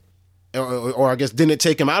 or I guess didn't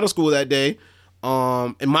take him out of school that day.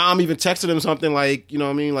 And mom even texted him something like, you know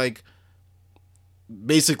what I mean? Like,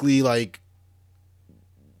 basically, like,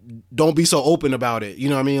 don't be so open about it. You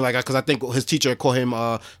know what I mean? Like, because I think his teacher called him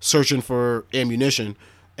searching for ammunition.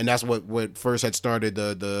 And that's what first had started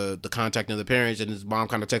the contacting of the parents. And his mom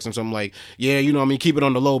kind of texted him something like, yeah, you know what I mean? Keep it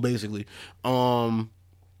on the low, basically. Come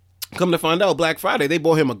to find out, Black Friday, they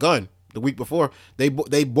bought him a gun the week before. They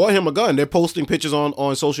bought him a gun. They're posting pictures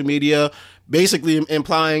on social media, basically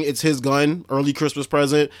implying it's his gun, early Christmas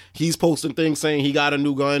present. He's posting things saying he got a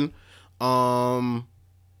new gun.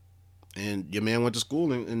 And your man went to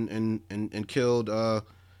school and killed, I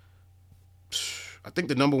think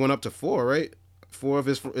the number went up to 4, right? 4 of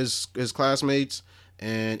his classmates,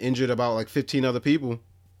 and injured about like 15 other people.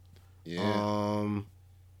 Yeah.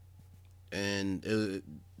 And it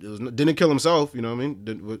didn't kill himself, you know what I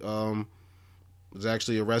mean? Was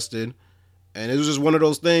actually arrested. And it was just one of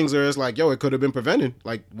those things where it's like, yo, it could have been prevented.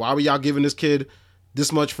 Like, why were y'all giving this kid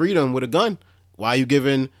this much freedom with a gun? Why are you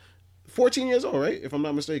giving 14 years old, right? If I'm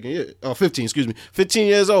not mistaken. Yeah. 15, excuse me. 15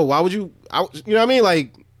 years old. Why would you, you know what I mean?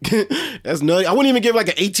 Like, that's nutty. I wouldn't even give like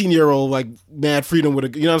an 18-year-old like mad freedom with a,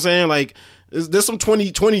 you know what I'm saying? Like, there's some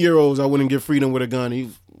 20-year-olds I wouldn't give freedom with a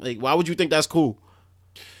gun. Like, why would you think that's cool?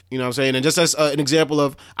 You know what I'm saying? And just as an example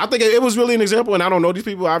of, I think it was really an example, and I don't know these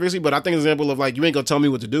people, obviously, but I think it's an example of, like, you ain't gonna tell me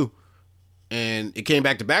what to do. And it came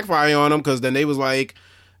back to backfire on them, because then they was like,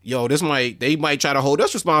 yo, they might try to hold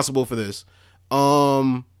us responsible for this.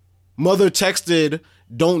 Mother texted,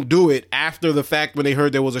 don't do it, after the fact when they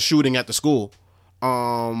heard there was a shooting at the school.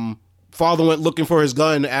 Father went looking for his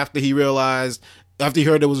gun after he heard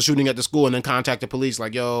there was a shooting at the school, and then contacted police,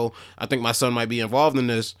 like, yo, I think my son might be involved in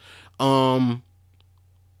this.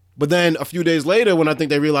 But then a few days later, when I think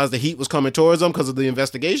they realized the heat was coming towards them because of the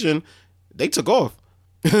investigation, they took off.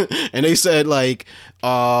 And they said, like,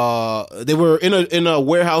 they were in a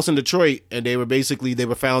warehouse in Detroit, and they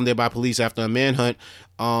were found there by police after a manhunt.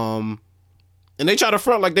 And And they tried to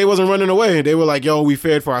front like they wasn't running away. They were like, yo, we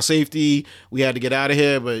feared for our safety. We had to get out of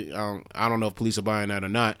here. But I don't know if police are buying that or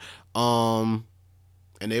not. And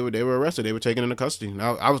they were arrested. They were taken into custody.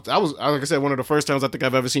 Now, I was like I said, one of the first times I think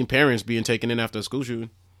I've ever seen parents being taken in after a school shooting.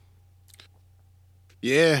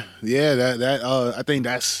 Yeah. That I think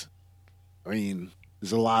that's. I mean,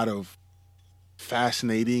 there's a lot of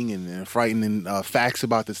fascinating and frightening facts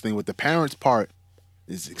about this thing. With the parents' part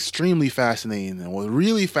is extremely fascinating. And what's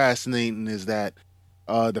really fascinating is that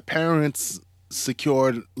the parents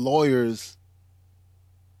secured lawyers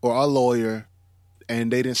or a lawyer,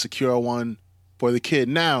 and they didn't secure one for the kid.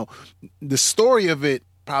 Now, the story of it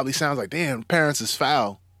probably sounds like, damn, parents is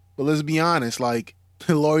foul. But let's be honest, like,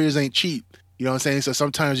 lawyers ain't cheap. You know what I'm saying? So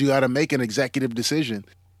sometimes you got to make an executive decision.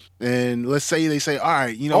 And let's say they say, all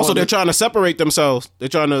right, you know. Also, they're trying to separate themselves. They're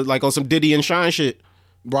trying to, like, on some Diddy and Shine shit.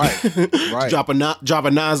 Right. drop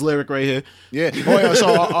a Nas lyric right here. Yeah. Oh yeah.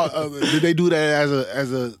 So did they do that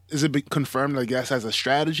as a? Is it confirmed? I guess as a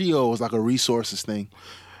strategy, or was it like a resources thing?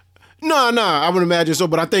 No, I would imagine so.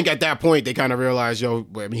 But I think at that point they kind of realized, yo,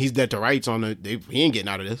 I mean, he's dead to rights on he ain't getting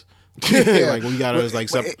out of this. Like we got to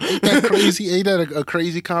like. Ain't that crazy? Ain't that a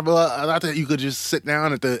crazy combo? Not that you could just sit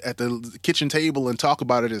down at the kitchen table and talk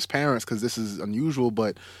about it as parents, because this is unusual.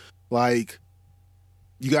 But like,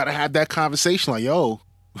 you got to have that conversation. Like, yo.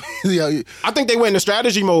 I think they went into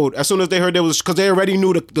strategy mode as soon as they heard there was, because they already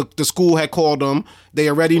knew the school had called them. They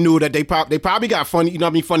already knew that they probably got funny. You know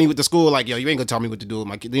what I mean? Funny with the school, like, yo, you ain't gonna tell me what to do with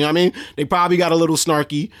my kid. You know what I mean? They probably got a little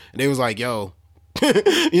snarky, and they was like, yo,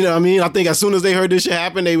 you know what I mean? I think as soon as they heard this shit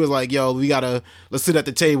happen, they was like, yo, let's sit at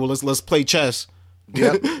the table, let's play chess.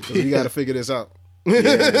 Yep, we gotta figure this out. What's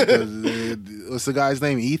the guy's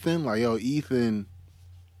name? Ethan? Like, yo, Ethan.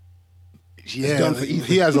 Yeah,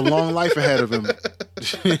 he has a long life ahead of him.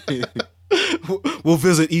 We'll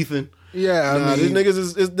visit Ethan. Yeah, I mean, the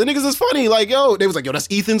niggas is funny. Like, yo, they was like, yo, that's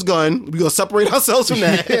Ethan's gun. We gonna separate ourselves from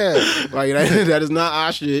that. Yeah, like that is not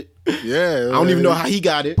our shit. Yeah, I don't even know how he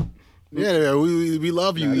got it. Yeah, we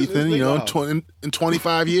love you, Ethan. You know, in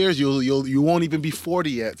 25 years, you won't even be 40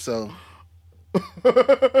 yet. So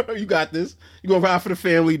you got this. You gonna ride for the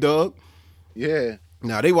family, dog. Yeah.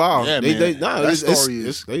 Nah, they wild. Yeah, that story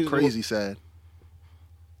is crazy sad.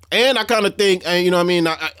 And I kind of think, and you know what I mean?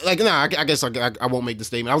 I guess I won't make the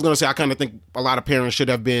statement. I was going to say I kind of think a lot of parents should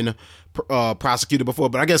have been prosecuted before,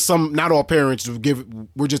 but I guess not all parents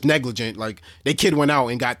were just negligent. Like, their kid went out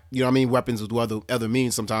and got, you know what I mean, weapons with other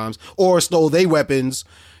means sometimes, or stole their weapons,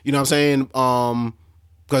 you know what I'm saying?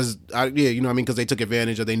 Because, you know what I mean? Because they took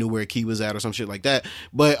advantage or they knew where a key was at or some shit like that.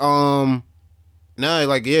 But, nah,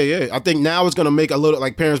 like, yeah. I think now it's gonna make a little,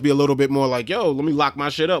 like, parents be a little bit more like, yo, let me lock my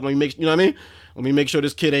shit up. Let me make, you know what I mean? Let me make sure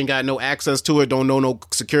this kid ain't got no access to it, don't know no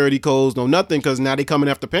security codes, no nothing, because now they coming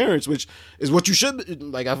after parents, which is what you should,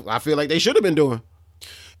 like, I feel like they should have been doing.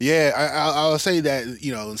 Yeah, I'll say that,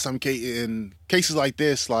 you know, in cases like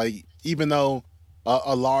this, like, even though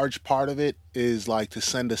a large part of it is like to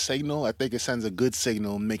send a signal, I think it sends a good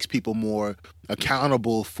signal and makes people more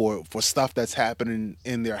accountable for stuff that's happening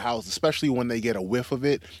in their house, especially when they get a whiff of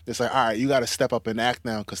it. It's like, all right, you got to step up and act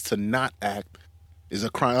now, because to not act is a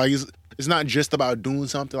crime. Like, it's not just about doing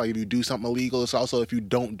something. Like, if you do something illegal, it's also if you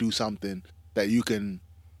don't do something that you can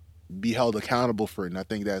be held accountable for it. And I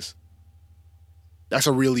think that's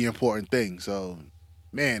a really important thing. So,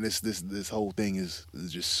 man, this whole thing is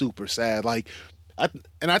just super sad. Like, I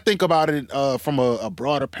think about it from a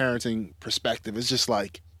broader parenting perspective. It's just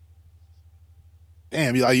like,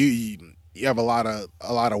 damn, you have a lot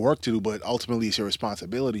of work to do, but ultimately it's your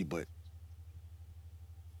responsibility. But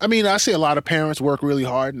I mean, I see a lot of parents work really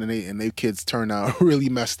hard, and their kids turn out really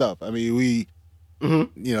messed up. I mean, you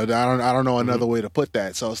know, I don't know another way to put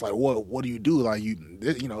that. So it's like, what do you do? Like, you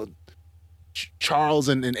know, Charles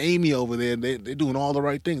and Amy over there, they're doing all the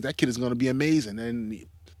right things. That kid is going to be amazing, and you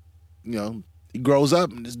know, he grows up,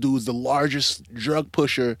 and this dude's the largest drug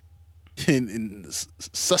pusher in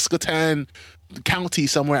Saskatoon County,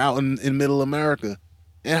 somewhere out in middle America.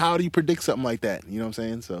 And how do you predict something like that? You know what I'm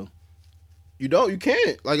saying? So. You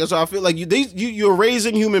can't. Like, so I feel like you're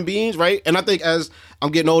raising human beings, right? And I think as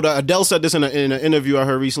I'm getting older, Adele said this in an interview I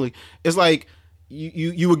heard recently. It's like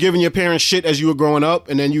you were giving your parents shit as you were growing up,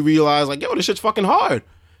 and then you realize, like, yo, this shit's fucking hard.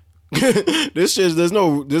 This shit, there's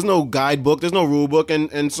no guidebook, there's no rule book,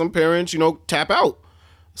 and some parents, you know, tap out.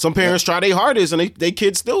 Some parents try their hardest, and they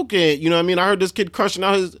kids still can't. You know what I mean? I heard this kid cursing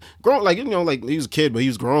out his grown, like, you know, like, he was a kid, but he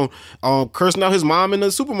was grown, cursing out his mom in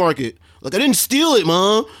the supermarket. Like, I didn't steal it,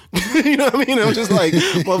 Mom. You know what I mean? I'm just like,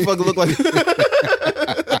 motherfucker look like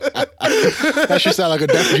That should sound like a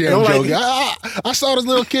Def Jam like- joke. I saw this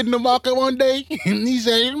little kid in the market one day, and he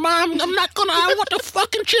said, "Mom, I want the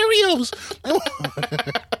fucking Cheerios."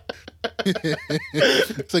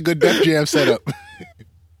 It's a good Def Jam setup.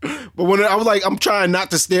 But when I was like, I'm trying not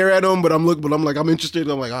to stare at him, but I'm like, I'm interested.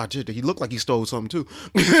 I'm like, shit, he looked like he stole something too.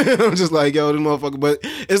 I'm just like, yo, this motherfucker. But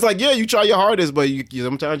it's like, yeah, you try your hardest, but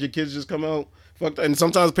sometimes your kids just come out fucked up. And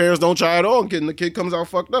sometimes parents don't try at all, and the kid comes out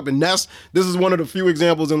fucked up. And this is one of the few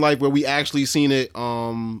examples in life where we actually seen it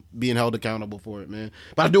being held accountable for it, man.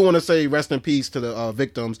 But I do want to say rest in peace to the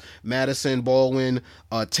victims: Madison Baldwin,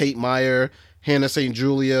 Tate Meyer, Hannah St.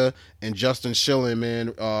 Julia, and Justin Schilling,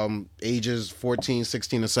 man, ages 14,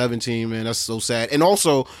 16, and 17, man. That's so sad. And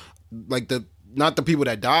also, like, not the people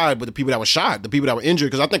that died, but the people that were shot, the people that were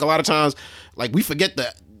injured. Because I think a lot of times, like, we forget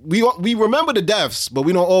that. We remember the deaths, but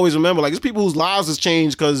we don't always remember. Like, it's people whose lives has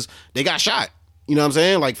changed because they got shot. You know what I'm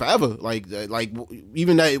saying? Like, forever. Like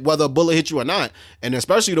even that, whether a bullet hit you or not. And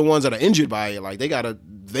especially the ones that are injured by it. Like, they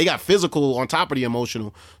got physical on top of the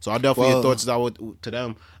emotional. So I definitely had thoughts to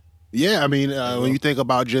them. Yeah, I mean, when you think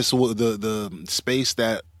about just the space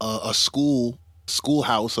that a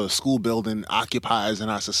schoolhouse or school building occupies in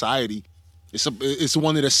our society, it's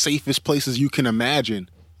one of the safest places you can imagine.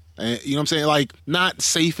 And, you know what I'm saying? Like, not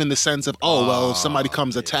safe in the sense of, if somebody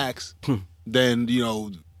comes attacks, then,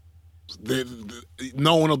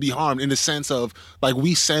 no one will be harmed, in the sense of, like,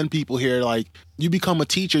 we send people here, like, you become a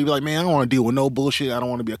teacher, you be like, man, I don't want to deal with no bullshit. I don't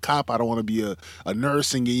want to be a cop. I don't want to be a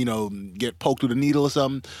nurse and get poked with a needle or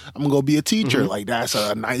something. I'm gonna go be a teacher. Mm-hmm. Like, that's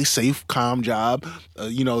a nice, safe, calm job.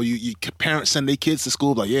 You parents send their kids to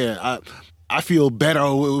school, like, yeah, I feel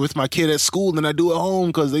better with my kid at school than I do at home,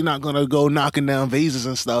 because they're not gonna go knocking down vases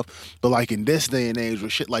and stuff. But, like, in this day and age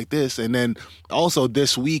with shit like this, and then also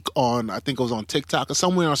this week I think it was on TikTok or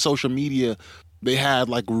somewhere on social media, they had,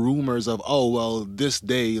 like, rumors of, this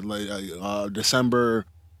day, like December,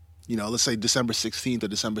 let's say December 16th or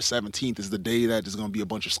December 17th is the day that there's gonna be a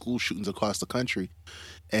bunch of school shootings across the country.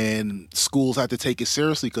 And schools have to take it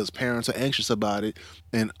seriously because parents are anxious about it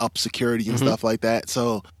and up security and stuff like that.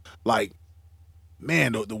 So, like,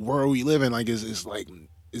 man, the world we live in, like, is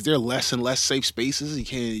there less and less safe spaces?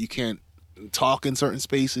 You can't talk in certain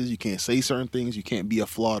spaces. You can't say certain things. You can't be a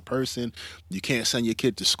flawed person. You can't send your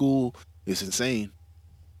kid to school. It's insane.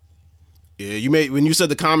 Yeah, when you said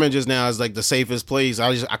the comment just now is like the safest place,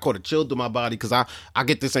 I caught a chill through my body, because I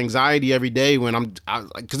get this anxiety every day when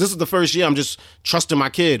because this is the first year I'm just trusting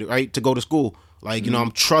my kid, right, to go to school. Like,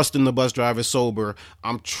 I'm trusting the bus driver sober.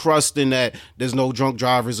 I'm trusting that there's no drunk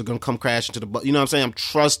drivers are going to come crash into the bus. You know what I'm saying? I'm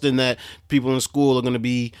trusting that people in school are going to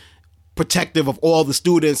be protective of all the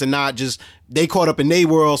students and not just they caught up in their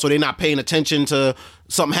world, so they're not paying attention to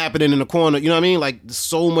something happening in the corner. You know what I mean? Like,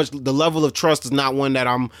 so much, the level of trust is not one that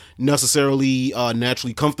I'm necessarily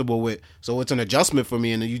naturally comfortable with. So it's an adjustment for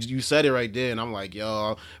me. And you said it right there, and I'm like,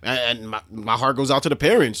 yo, and my heart goes out to the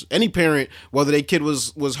parents. Any parent, whether their kid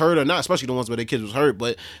was hurt or not, especially the ones where their kid was hurt.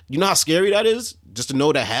 But you know how scary that is, just to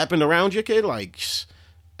know that happened around your kid. Like,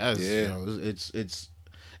 it's.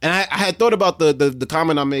 And I had thought about the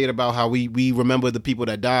comment I made about how we remember the people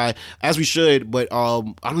that died, as we should, but I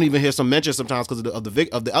don't even hear some mention sometimes because of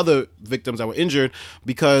the other victims that were injured,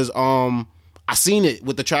 because I seen it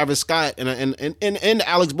with the Travis Scott and the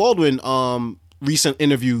Alex Baldwin recent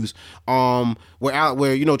interviews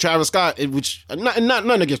where Travis Scott, which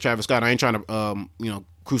nothing against Travis Scott, I ain't trying to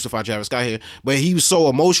crucify Travis Scott here, but he was so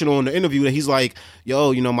emotional in the interview that he's like,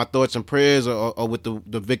 yo, my thoughts and prayers are with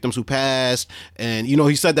the victims who passed. And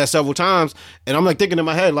he said that several times, and I'm like thinking in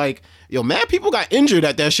my head, like, yo, mad people got injured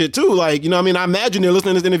at that shit too. Like, I imagine they're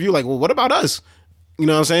listening to this interview like, well, what about us? You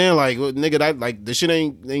know what I'm saying? Like, nigga, that, like, this shit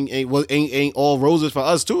ain't all roses for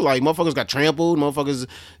us too. Like, motherfuckers got trampled, motherfuckers,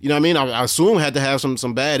 you know what I mean? I assume had to have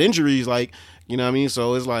some bad injuries, like, you know what I mean?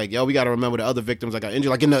 So it's like, yo, we got to remember the other victims that got injured.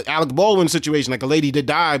 Like in the Alec Baldwin situation, like a lady did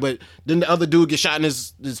die, but didn't the other dude get shot in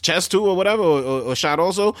his chest too or whatever, or shot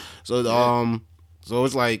also? So, so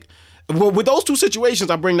it's like, with those two situations,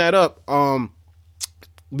 I bring that up,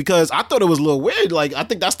 because I thought it was a little weird. Like, I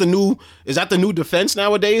think is that the new defense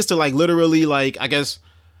nowadays, to like literally, like, I guess,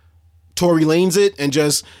 Tory Lanez it and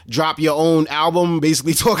just drop your own album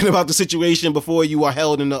basically talking about the situation before you are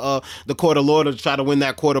held in the court of law to try to win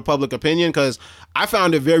that court of public opinion? Because I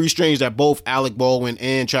found it very strange that both Alec Baldwin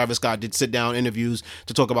and Travis Scott did sit down interviews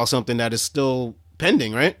to talk about something that is still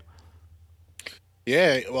pending, right?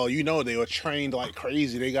 Yeah, well, they were trained like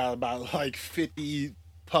crazy. They got about like 50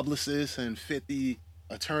 publicists and 50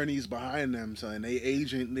 attorneys behind them, so, and they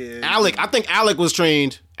agent there. I think Alec was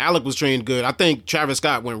trained good. I think Travis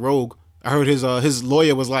Scott went rogue. I heard his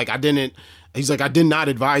lawyer was like, I didn't He's like, I did not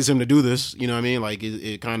advise him to do this. You know what I mean? Like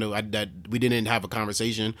it kind of that we didn't have a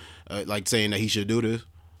conversation like saying that he should do this.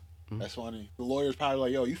 That's funny. The lawyer's probably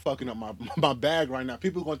like, yo, you fucking up my bag right now.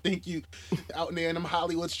 People gonna think you out there in them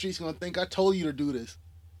Hollywood streets gonna think I told you to do this.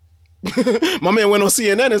 My man went on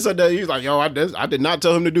CNN and said that. He's like, yo, I did not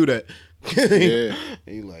tell him to do that. Yeah.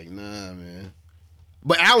 He's like, nah, man.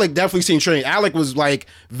 But Alec definitely seemed trained. Alec was like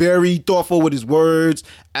very thoughtful with his words.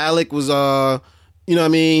 Alec was, you know what I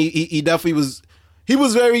mean? He definitely was, he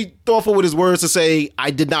was very thoughtful with his words to say, I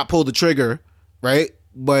did not pull the trigger, right?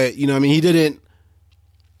 But, you know what I mean? He didn't.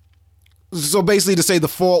 So basically to say the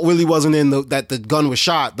fault really wasn't in that the gun was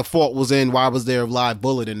shot. The fault was in why was there a live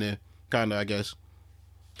bullet in there, kind of, I guess.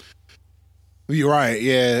 You're right,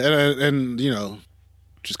 yeah. And you know,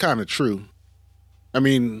 which is kind of true. I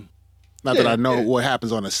mean, not that I know what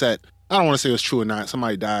happens on a set. I don't want to say it's true or not.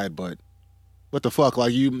 Somebody died, but what the fuck?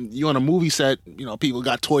 Like you on a movie set, you know, people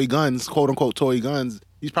got toy guns, quote unquote toy guns.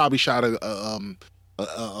 He's probably shot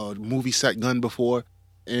a movie set gun before,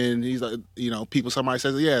 and he's like, you know, somebody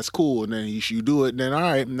says, yeah, it's cool, and then you do it, and then all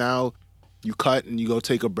right, now you cut and you go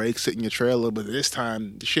take a break, sit in your trailer, but this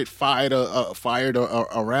time the shit fired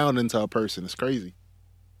a round into a person. It's crazy.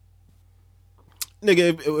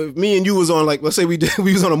 Nigga, if me and you was on, like, let's say we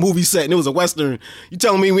was on a movie set and it was a Western, you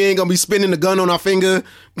telling me we ain't gonna be spinning the gun on our finger,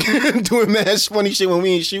 doing mad funny shit when we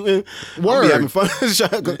ain't shooting? Word. Be having fun.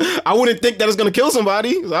 I wouldn't think that it's gonna kill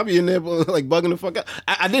somebody. So I'll be in there like bugging the fuck out.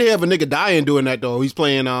 I did have a nigga dying doing that though. He's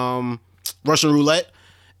playing Russian roulette,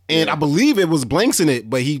 and I believe it was blanks in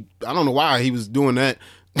it, but I don't know why he was doing that,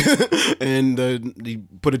 and he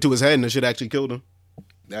put it to his head and the shit actually killed him.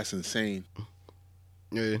 That's insane.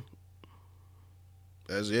 Yeah.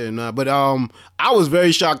 But I was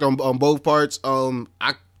very shocked on both parts.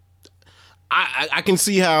 I can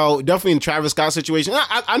see how definitely in Travis Scott's situation.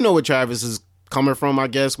 I know where Travis is coming from, I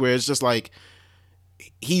guess, where it's just like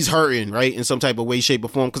he's hurting, right, in some type of way, shape, or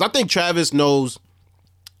form. Because I think Travis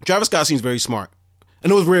Scott seems very smart,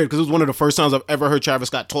 and it was weird because it was one of the first times I've ever heard Travis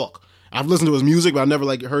Scott talk. I've listened to his music, but I never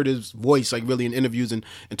like heard his voice like really in interviews and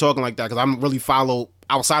talking like that because I don't really follow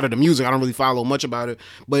outside of the music. I don't really follow much about it,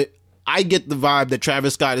 but I get the vibe that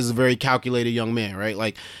Travis Scott is a very calculated young man, right?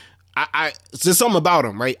 Like, there's something about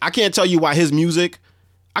him, right? I can't tell you why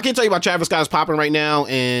Travis Scott is popping right now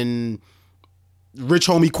and Rich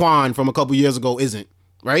Homie Quan from a couple years ago isn't,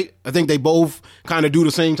 right? I think they both kind of do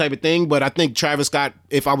the same type of thing, but I think Travis Scott,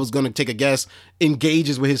 if I was going to take a guess,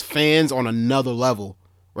 engages with his fans on another level,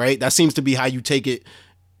 right? That seems to be how you take it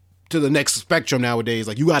to the next spectrum nowadays.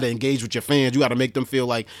 Like, you got to engage with your fans. You got to make them feel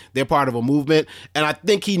like they're part of a movement. And I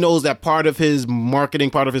think he knows that part of his marketing,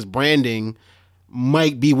 part of his branding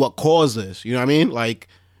might be what caused this. You know what I mean? Like,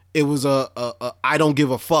 it was a I don't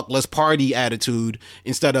give a fuck, let's party attitude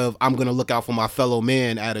instead of I'm going to look out for my fellow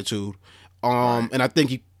man attitude. And I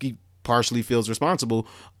think he partially feels responsible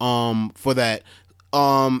for that.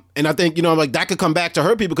 And I think, you know, like that could come back to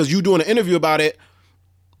hurt people because you doing an interview about it.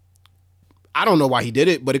 I don't know why he did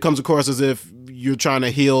it, but it comes across as if you're trying to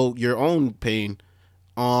heal your own pain.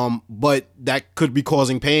 But that could be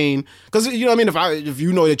causing pain because, you know what I mean? If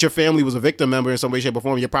you know that your family was a victim member in some way, shape, or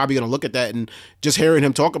form, you're probably going to look at that, and just hearing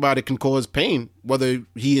him talk about it can cause pain, whether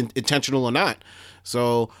he intentional or not.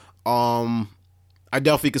 So, I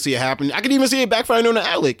definitely could see it happening. I could even see it backfiring on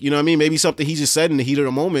Alec. You know what I mean? Maybe something he just said in the heat of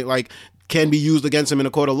the moment, like, can be used against him in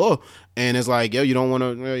a court of law. And it's like, yo, you don't want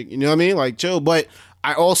to, you know what I mean? Like, chill. But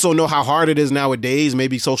I also know how hard it is nowadays.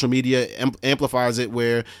 Maybe social media amplifies it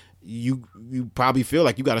where you probably feel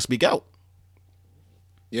like you got to speak out.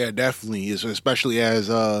 Yeah, definitely. Especially as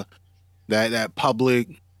that public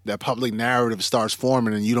narrative starts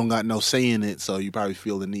forming and you don't got no say in it, so you probably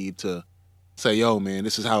feel the need to say, yo, man,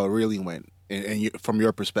 this is how it really went, and from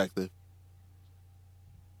your perspective.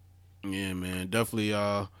 Yeah, man, definitely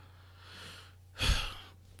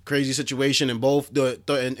crazy situation, and both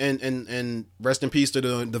and rest in peace to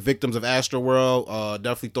the victims of Astroworld.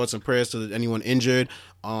 Definitely thoughts and prayers to anyone injured.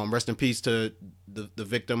 Rest in peace to the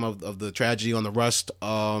victim of the tragedy on the Rust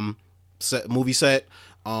movie set.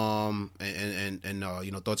 And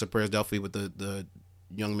you know, thoughts and prayers definitely with the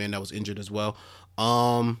young man that was injured as well.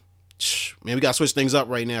 Man, we gotta switch things up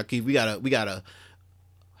right now, Keith. We got a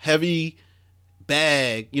heavy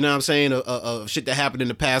bag, you know what I'm saying, of shit that happened in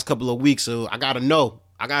the past couple of weeks. So I gotta know.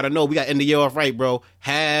 We got to end the year off right, bro.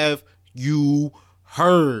 Have you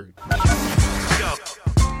heard?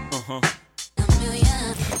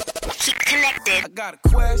 Keep connected. I got a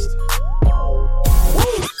question.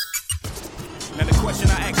 Now the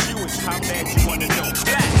question I ask you is how bad you want to know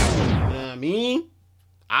that. You know what I mean?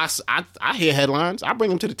 I hear headlines. I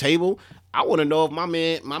bring them to the table. I want to know if my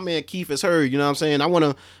man Keith is heard. You know what I'm saying? I want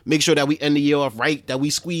to make sure that we end the year off right, that we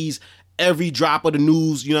squeeze every drop of the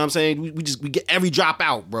news. You know what I'm saying? We get every drop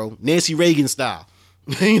out, bro. Nancy Reagan style.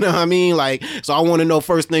 You know what I mean? Like, so I want to know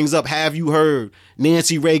first things up. Have you heard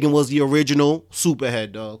Nancy Reagan was the original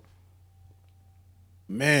superhead, dog?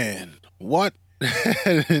 Man, what?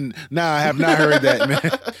 Nah, I have not heard that,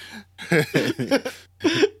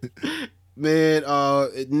 man. Man,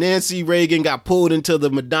 Nancy Reagan got pulled into the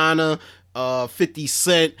Madonna 50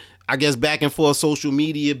 Cent, I guess, back and forth social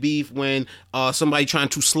media beef when somebody trying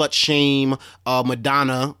to slut shame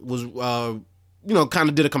Madonna was, kind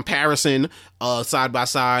of did a comparison side by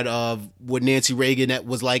side of what Nancy Reagan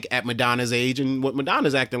was like at Madonna's age and what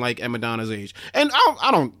Madonna's acting like at Madonna's age. And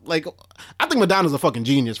I think Madonna's a fucking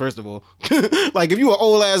genius, first of all. Like, if you an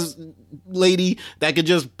old ass lady that could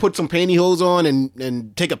just put some pantyhose on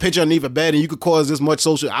and take a picture underneath a bed and you could cause this much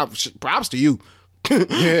social, props to you.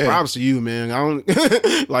 Yeah. Props to you, man. I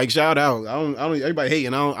don't like, shout out. I don't everybody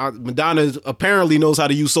hating. Madonna apparently knows how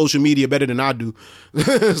to use social media better than I do.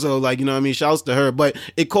 So, like, you know what I mean? Shouts to her. But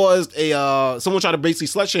it caused someone tried to basically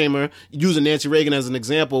slut shame her using Nancy Reagan as an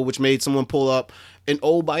example, which made someone pull up an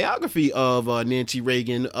old biography of Nancy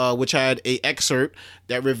Reagan, which had a excerpt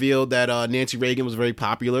that revealed that Nancy Reagan was very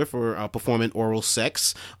popular for performing oral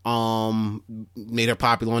sex. Made her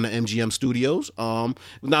popular on the MGM studios.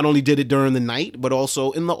 Not only did it during the night, but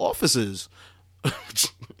also in the offices.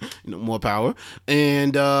 More power.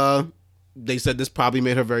 And they said this probably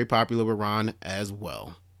made her very popular with Ron as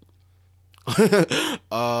well.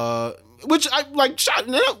 Which I like. Shout out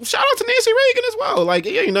to Nancy Reagan as well. Like,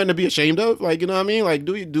 it ain't nothing to be ashamed of. Like, you know what I mean? Like,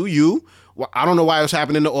 do you? Well, I don't know why it was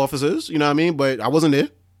happening in the offices. You know what I mean? But I wasn't there.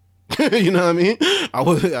 You know what I mean? I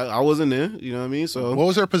wasn't there. You know what I mean? So what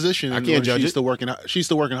was her position? I can't judge it. She's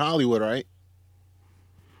still working Hollywood, right?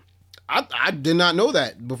 I did not know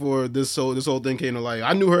that before this whole thing came to light.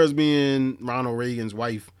 I knew her as being Ronald Reagan's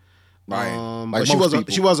wife. Right. Like,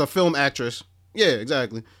 but she was a film actress. Yeah,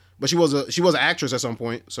 exactly. But she was an actress at some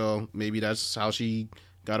point, so maybe that's how she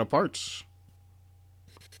got her parts.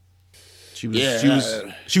 She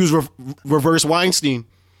was reverse Weinstein.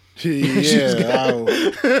 Yeah,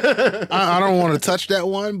 I don't want to touch that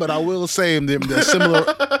one, but I will say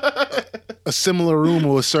a similar rumor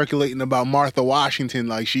was circulating about Martha Washington.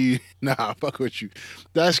 Like, fuck with you.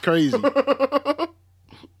 That's crazy.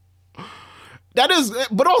 That is,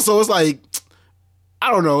 but also it's like, I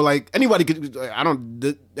don't know, like, anyone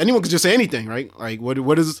could just say anything, right? Like, what do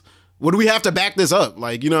we have to back this up?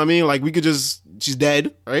 Like, you know what I mean? Like, we could just, she's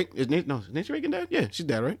dead, right? Is Nancy Reagan dead? Yeah, she's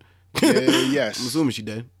dead, right? Yes. I'm assuming she's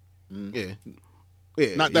dead. Yeah.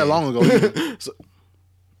 Not that long ago. So,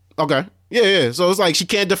 okay. Yeah. So it's like, she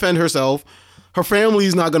can't defend herself. Her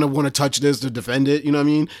family's not going to want to touch this to defend it. You know what I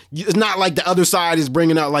mean? It's not like the other side is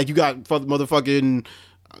bringing out, like, you got motherfucking,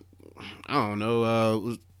 I don't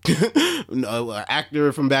know,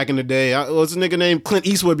 actor from back in the day. What's the nigga named Clint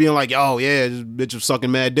Eastwood being like, "Oh yeah, this bitch was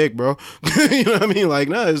sucking mad dick, bro." You know what I mean? Like,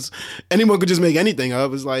 no, anyone could just make anything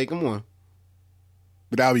up. It's like, come on.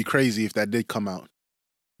 But that would be crazy if that did come out.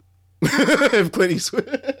 If Clint Eastwood.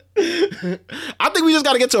 I think we just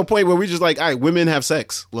got to get to a point where we just like, all right, women have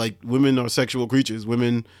sex. Like, women are sexual creatures.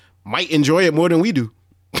 Women might enjoy it more than we do.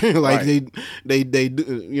 Like, right. they you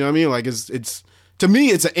know what I mean? Like, it's to me,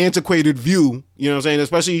 it's an antiquated view, you know what I'm saying?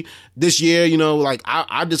 Especially this year, like,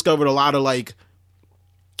 I discovered a lot of, like,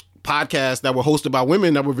 podcasts that were hosted by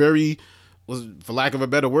women that were very, for lack of a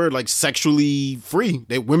better word, like, sexually free.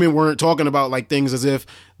 Women weren't talking about, like, things as if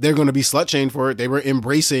they're going to be slut-shamed for it. They were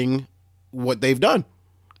embracing what they've done.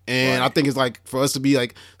 And right. I think it's, like, for us to be,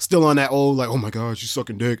 like, still on that old, like, oh, my God, she's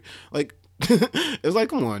sucking dick. Like, it's like,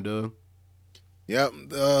 come on, dude. Yep.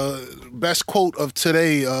 Best quote of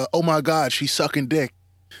today, oh my God, she's sucking dick.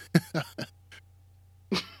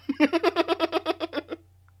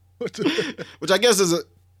 Which I guess is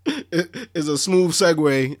a smooth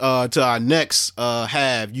segue to our next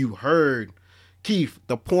have you heard. Keith,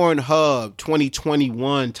 the Pornhub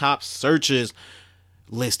 2021 top searches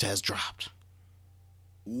list has dropped.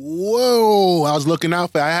 Whoa, I was looking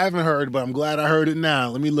out for it. I haven't heard, but I'm glad I heard it now.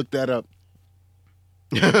 Let me look that up.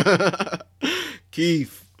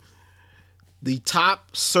 Keith, the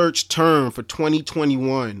top search term for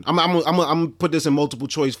 2021. I'm gonna put this in multiple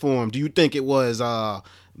choice form. Do you think it was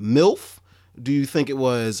MILF? Do you think it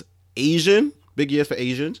was Asian? Big year for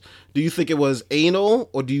Asians. Do you think it was anal,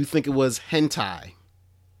 or do you think it was hentai?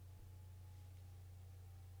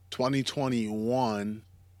 2021.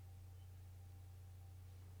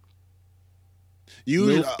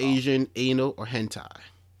 MILF, Asian, anal, or hentai?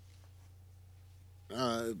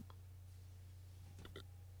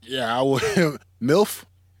 Yeah, I would. MILF?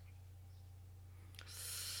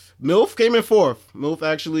 MILF came in fourth. MILF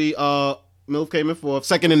came in fourth.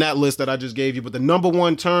 Second in that list that I just gave you. But the number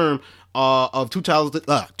one term of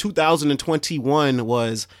 2021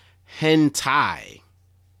 was hentai.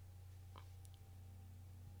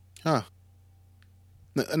 Huh.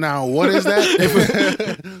 Now, what is that?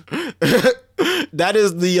 That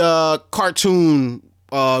is the cartoon,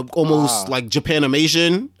 almost like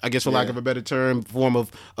Japanimation, I guess, for lack of a better term, form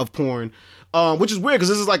of porn. Which is weird because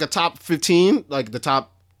this is like a top 15, like the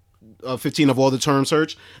top 15 of all the term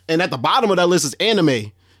search. And at the bottom of that list is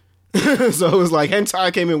anime. So it was like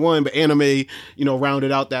hentai came in one, but anime,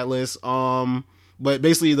 rounded out that list. But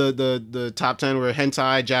basically the top 10 were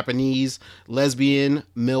hentai, Japanese, lesbian,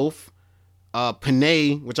 MILF,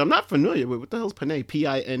 Panay, which I'm not familiar with. What the hell is Panay?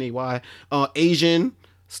 Pinay. Asian,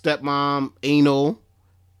 stepmom, anal,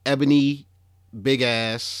 ebony, big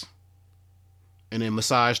ass, and then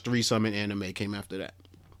massage, threesome, and anime came after that.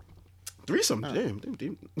 Threesome, damn.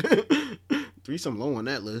 Threesome low on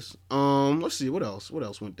that list. Let's see what else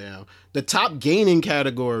went down. The top gaining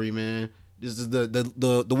category, man. This is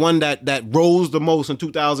the one that rose the most in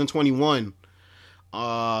 2021.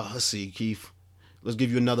 Let's see, Keith. Let's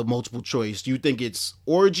give you another multiple choice. Do you think it's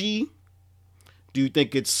orgy? Do you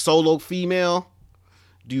think it's solo female?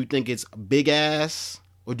 Do you think it's big ass?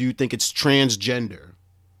 Or do you think it's transgender?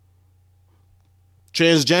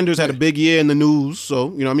 Transgenders had a big year in the news, so,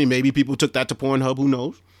 maybe people took that to Pornhub, who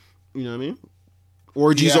knows? You know what I mean?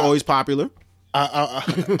 Orgies are always popular.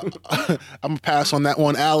 I'm gonna pass on that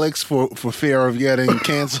one, Alex, for fear of getting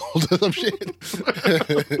canceled or some shit.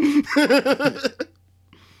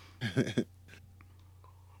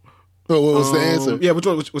 What was the answer? Yeah, which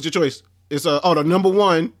one? What's your choice? It's the number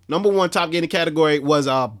one top gaining category was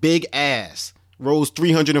big ass, rose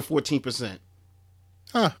 314%.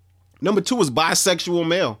 Huh. Number two was bisexual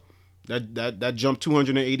male, that jumped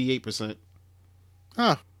 288%.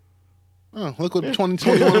 Huh. Oh, look what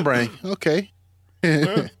 2021 bring. Okay.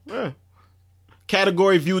 Yeah.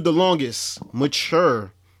 Category viewed the longest,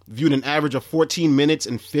 mature, viewed an average of 14 minutes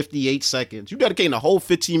and 58 seconds. You dedicating a whole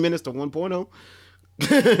 15 minutes to one porno?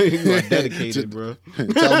 You are dedicated, bro. Tell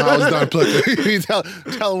him how it's done, Plucker.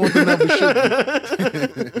 tell him what the number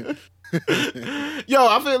should be. Yo,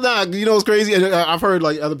 I feel like, it's crazy. I've heard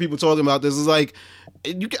like other people talking about this. It's like,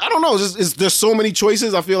 I don't know. There's so many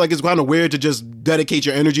choices. I feel like it's kind of weird to just dedicate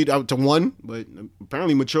your energy to one. But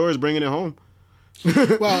apparently, mature is bringing it home.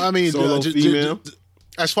 Well, I mean, solo female.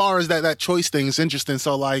 As far as that choice thing, it's interesting.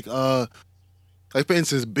 So, like for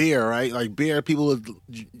instance, beer, right? Like beer, people,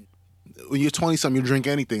 when you're 20-something, you drink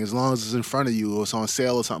anything as long as it's in front of you or it's on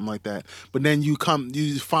sale or something like that. But then you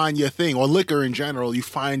find your thing, or liquor in general, you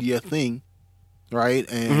find your thing, right?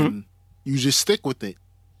 And you just stick with it.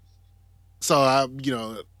 So,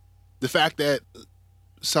 the fact that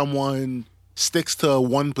someone sticks to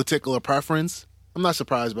one particular preference, I'm not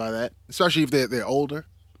surprised by that, especially if they're older.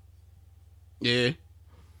 Yeah.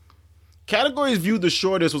 Categories viewed the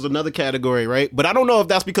shortest was another category, right? But I don't know if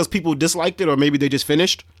that's because people disliked it or maybe they just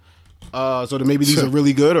finished. So that maybe these are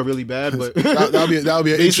really good or really bad. But that'll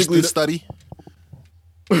be an interesting study.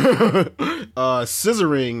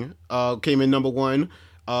 Scissoring came in number one.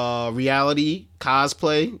 Reality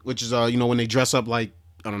cosplay, which is when they dress up like,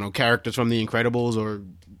 I don't know, characters from The Incredibles or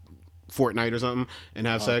Fortnite or something and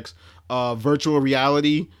have sex. Virtual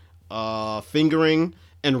reality, fingering,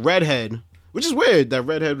 and redhead, which is weird that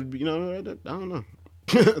redhead would be, I don't know.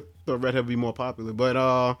 Thought redhead would be more popular, but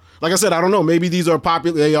like I said, I don't know. Maybe these are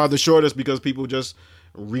popular. They are the shortest because people just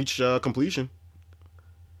reach completion.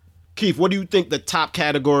 Keith, what do you think the top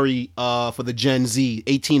category for the Gen Z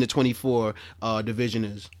 18 to 24 division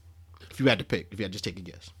is? If you had to pick, if you had to just take a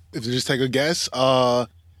guess. If you just take a guess,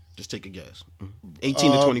 just take a guess.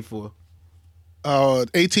 18 to 24.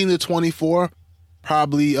 18 to 24,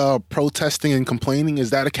 probably protesting and complaining. Is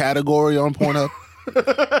that a category on Pornhub?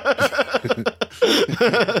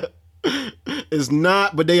 It's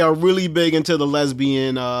not, but they are really big into the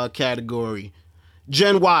lesbian category.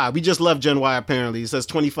 Gen Y, we just left Gen Y apparently. It says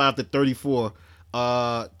 25 to 34.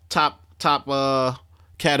 Top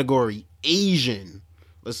category, Asian.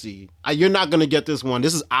 Let's see. You're not going to get this one.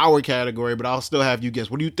 This is our category, but I'll still have you guess.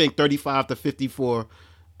 What do you think 35 to 54?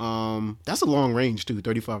 That's a long range too,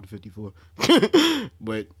 35 to 54.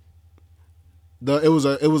 But it was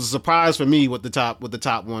a surprise for me what the top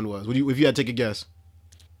one was. If you had to take a guess?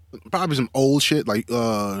 Probably some old shit like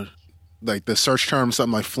the search term,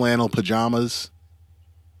 something like flannel pajamas.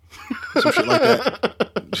 Some shit like that.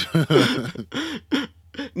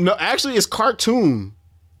 No, actually it's cartoon,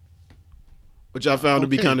 which I found to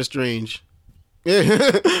be kind of strange.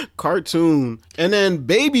 Yeah, cartoon. And then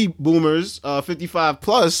baby boomers, 55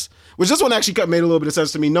 plus, which this one actually made a little bit of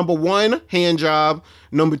sense to me. Number 1, hand job.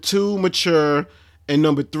 Number 2, mature. And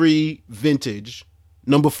number 3, vintage.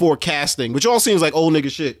 Number 4, casting, which all seems like old nigga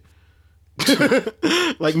shit.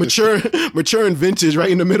 Like mature and vintage right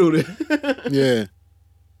in the middle there. Yeah.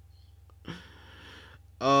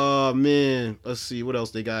 Oh man, let's see what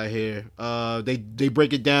else they got here. They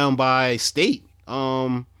break it down by state.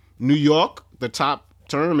 New York, the top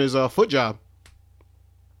term is a foot job.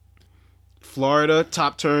 Florida,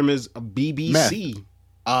 top term is a BBC. Meth.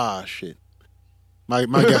 Ah, shit. My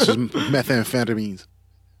guess was methamphetamines.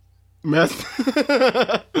 Meth.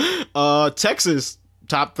 Texas,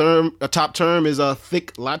 top term is a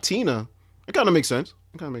thick Latina. It kind of makes sense.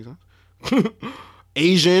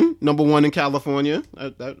 Asian, number 1 in California.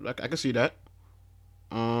 I can see that.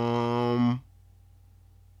 Yeah,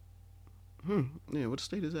 what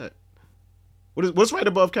state is that? What's right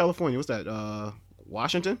above California? What's that?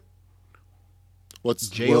 Washington? What's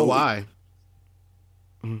JOI?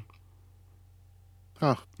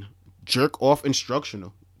 Huh. Jerk off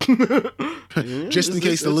instructional. Yeah, Just in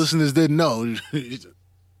case the listeners didn't know.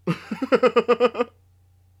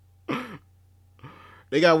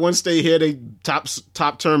 They got one state here. They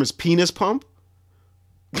top term is penis pump.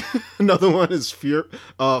 Another one is furry.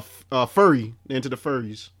 They're into the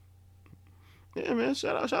furries. Yeah, man.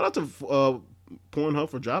 Shout out to Pornhub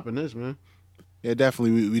for dropping this, man. Yeah,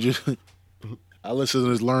 definitely. We just our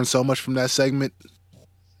listeners learned so much from that segment.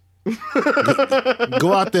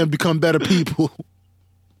 Go out there and become better people.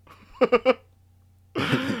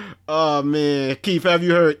 Oh man, Keith, have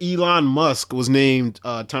you heard Elon Musk was named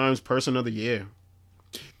Times Person of the Year?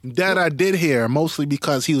 That I did hear, mostly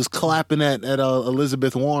because he was clapping at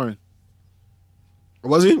Elizabeth Warren.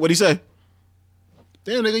 Was he? What'd he say?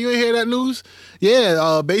 Damn, nigga, you ain't hear that news?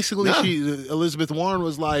 Yeah, basically, Nah. Elizabeth Warren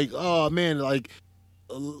was like, oh, man, like,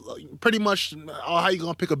 pretty much, how you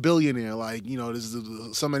gonna pick a billionaire? Like, you know, there's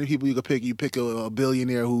so many people you could pick. You pick a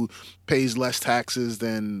billionaire who pays less taxes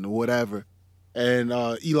than whatever. And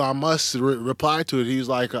Elon Musk replied to it. He was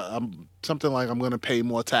like, I'm going to pay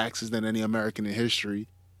more taxes than any American in history.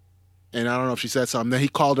 And I don't know if she said something. Then he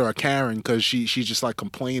called her a Karen because she's just like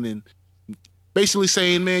complaining. Basically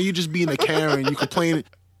saying, man, you just being a Karen. You complain.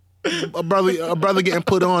 A brother getting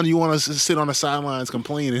put on, you want to sit on the sidelines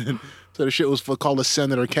complaining. So the shit was called a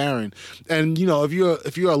Senator Karen. And, you know, if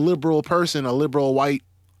you're a liberal person, a liberal white,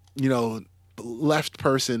 you know, left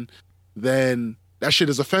person, then that shit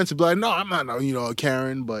is offensive. Like, no, I'm not, you know, a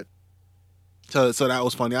Karen, but so that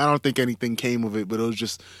was funny. I don't think anything came of it, but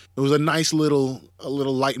it was a nice little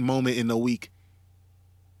light moment in the week.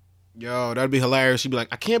 Yo, that'd be hilarious. She'd be like,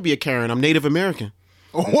 I can't be a Karen. I'm Native American.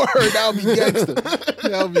 Word, that would be gangster.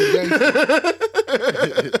 That would be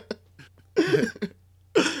gangster.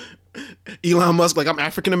 Elon Musk, like, I'm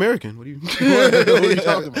African American. What are you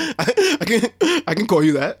talking about? I can call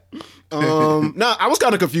you that. Nah, I was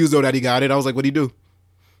kind of confused though that he got it. I was like, what'd he do?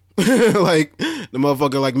 Like the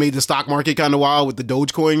motherfucker like made the stock market kind of wild with the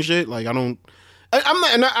Dogecoin shit. Like I'm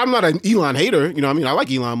not an Elon hater. You know what I mean? I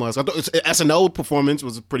like Elon Musk. I thought his SNL performance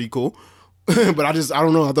was pretty cool. But I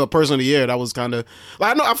don't know. I thought Person of the Year, that was kind of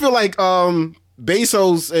like, I feel like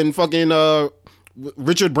Bezos and fucking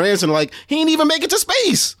Richard Branson, like, he ain't even make it to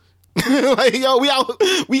space. Like, yo,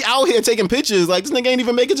 we out here taking pictures. Like, this nigga ain't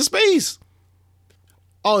even make it to space.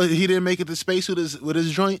 Oh, he didn't make it to space with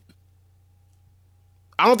his joint?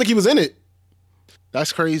 I don't think he was in it.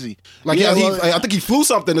 That's crazy. Like, yeah, I think he flew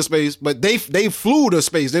something to space, but they flew to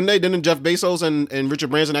space, didn't they? Didn't Jeff Bezos and Richard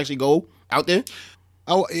Branson actually go out there?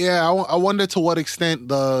 Oh yeah, I wonder to what extent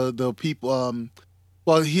the people.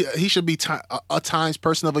 Well, he should be a Times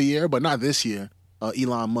Person of the Year, but not this year.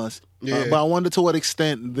 Elon Musk. Yeah. But I wonder to what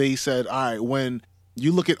extent they said, all right, when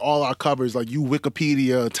you look at all our covers, like you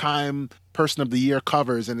Wikipedia Time Person of the Year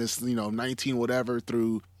covers, and it's 19 whatever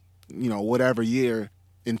through whatever year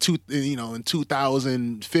in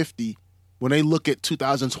 2050. When they look at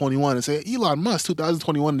 2021 and say Elon Musk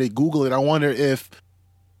 2021, they Google it. I wonder if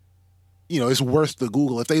it's worth the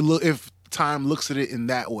Google if Time looks at it in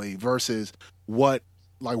that way versus what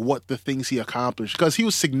the things he accomplished, because he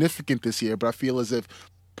was significant this year. But I feel as if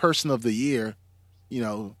Person of the Year,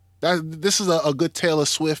 that this is a good Taylor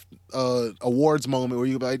Swift awards moment where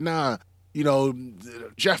you be like, nah,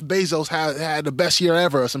 Jeff Bezos had the best year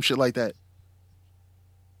ever or some shit like that.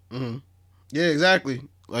 Mm-hmm. Yeah, exactly.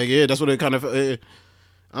 Like, yeah, that's what it kind of. I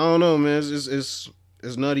don't know, man. It's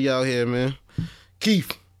nutty out here, man.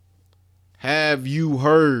 Keith, have you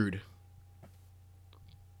heard?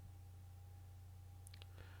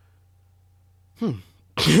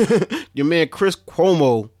 Your man Chris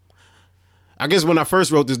Cuomo. I guess when I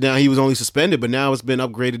first wrote this down, he was only suspended, but now it's been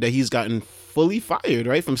upgraded that he's gotten fully fired,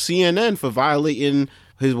 right, from CNN for violating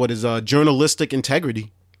his journalistic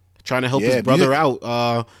integrity, trying to help his brother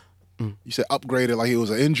out. You said upgraded like it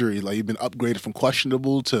was an injury, like you've been upgraded from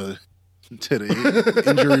questionable to the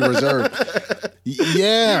injury reserve.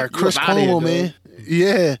 Yeah, Chris Cuomo, man.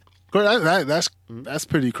 Yeah, that's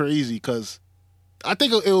pretty crazy because I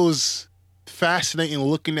think it was fascinating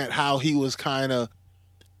looking at how he was kind of.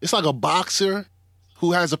 It's like a boxer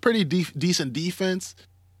who has a pretty decent defense,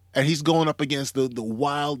 and he's going up against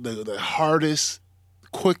the hardest,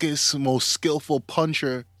 quickest, most skillful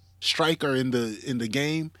puncher, striker in the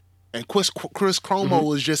game. And Chris Cuomo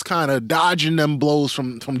was just kind of dodging them blows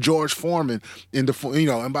from George Foreman and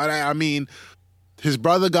by that I mean his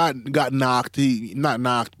brother got knocked. He not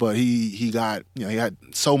knocked, but he got he had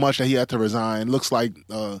so much that he had to resign. Looks like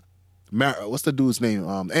what's the dude's name?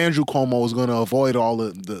 Andrew Cuomo was going to avoid all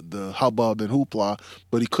the hubbub and hoopla,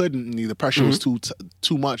 but he couldn't. The pressure was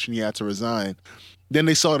too much, and he had to resign. Then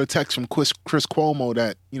they saw the text from Chris Cuomo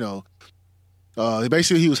that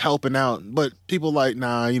basically he was helping out, but people like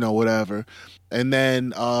nah, whatever. And then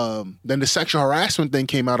the sexual harassment thing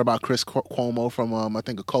came out about Chris Cuomo from I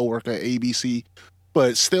think a coworker at ABC,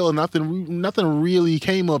 but still nothing really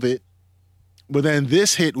came of it. But then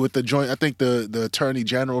this hit with the joint. I think the Attorney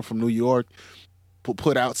General from New York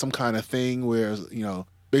put out some kind of thing where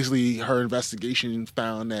basically her investigation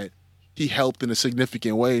found that he helped in a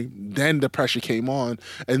significant way. Then the pressure came on,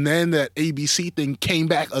 and then that ABC thing came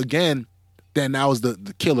back again. Then that was the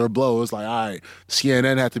killer blow. It was like, all right,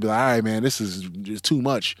 CNN had to be like, all right, man, this is just too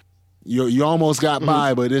much. You almost got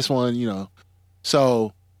by, but this one,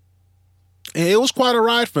 So it was quite a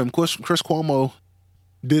ride for him. Chris Cuomo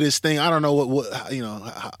did his thing. I don't know what I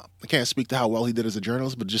can't speak to how well he did as a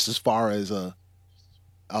journalist, but just as far as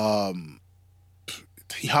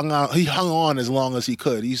he hung on as long as he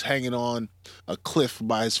could. He's hanging on a cliff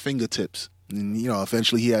by his fingertips. And,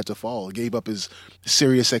 eventually he had to fall. He gave up his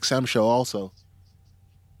Sirius XM show also.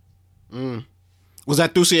 Was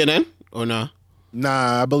that through CNN or nah?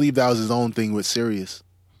 Nah, I believe that was his own thing with Sirius.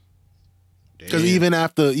 Because even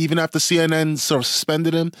after CNN sort of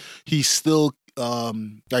suspended him, he still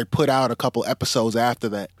put out a couple episodes after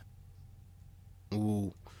that.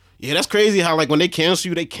 Ooh. Yeah, that's crazy how when they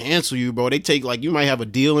cancel you, bro. They take you might have a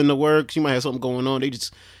deal in the works, you might have something going on, they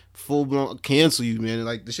just full blown cancel you, man.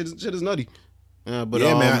 The shit is nutty.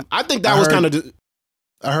 Man, I think that was kind of.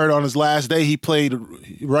 I heard on his last day he played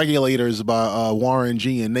Regulators by Warren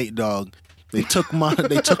G and Nate Dogg. They took my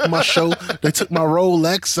show. They took my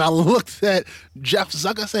Rolex. I looked at Jeff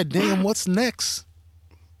Zucker. I said, "Damn, what's next?"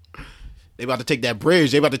 They about to take that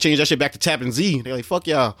bridge. They about to change that shit back to Tappan Zee. They're like, "Fuck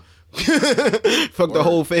y'all, fuck the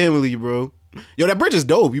whole family, bro." Yo, that bridge is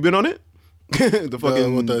dope. You been on it? The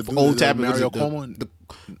fucking with the old Tappan Mario Cuomo.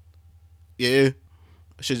 Yeah,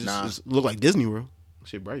 shit just look like Disney World.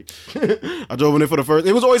 Shit bright. I drove in it for the first.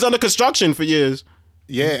 It was always under construction for years.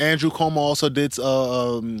 Yeah, Andrew Cuomo also did,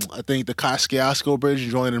 I think, the Kosciuszko Bridge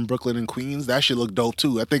joined in Brooklyn and Queens. That shit looked dope,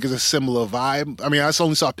 too. I think it's a similar vibe. I mean, I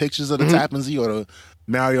only saw pictures of the Tappan Zee or the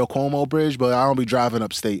Mario Cuomo Bridge, but I don't be driving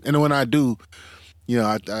upstate. And when I do,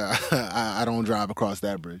 I don't drive across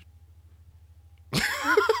that bridge.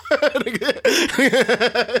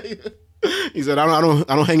 He said, "I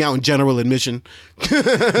don't hang out in general admission.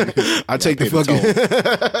 I take the fucking.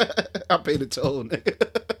 I pay the toll, nigga."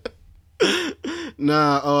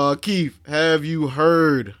 Nah, Keith, have you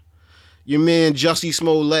heard your man Jussie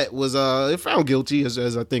Smollett was found guilty, as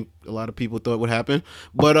I think a lot of people thought would happen.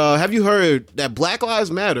 But have you heard that Black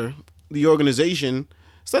Lives Matter, the organization,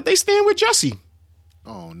 said they stand with Jussie?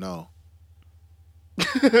 Oh no.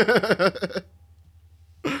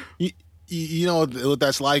 You know what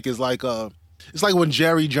that's like is it's like when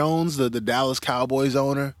Jerry Jones, the Dallas Cowboys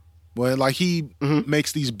owner, when he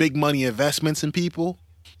makes these big money investments in people,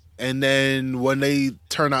 and then when they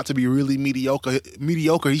turn out to be really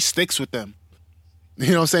mediocre, he sticks with them.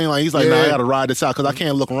 You know what I'm saying? He's like, "Nah, I gotta ride this out because I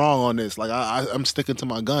can't look wrong on this. I'm sticking to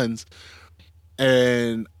my guns."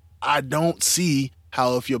 And I don't see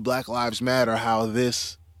how, if your Black Lives Matter, how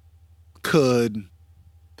this could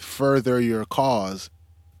further your cause.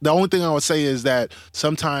 The only thing I would say is that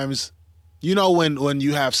sometimes, when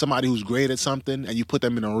you have somebody who's great at something and you put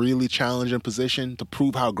them in a really challenging position to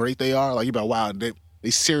prove how great they are, you're like, wow, they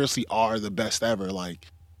seriously are the best ever. Like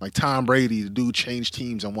Tom Brady, the dude changed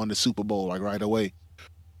teams and won the Super Bowl right away.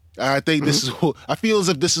 I think I feel as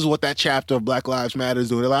if this is what that chapter of Black Lives Matter is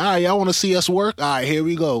doing. They're like, all right, y'all want to see us work? All right, here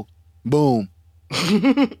we go. Boom.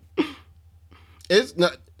 It's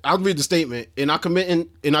not. I'll read the statement. In our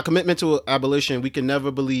commitment to abolition, we can never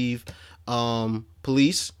believe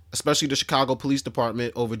police, especially the Chicago Police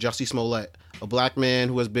Department, over Jussie Smollett, a black man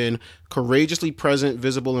who has been courageously present,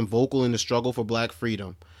 visible, and vocal in the struggle for black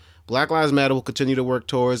freedom. Black Lives Matter will continue to work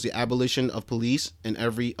towards the abolition of police and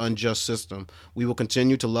every unjust system. We will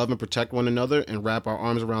continue to love and protect one another and wrap our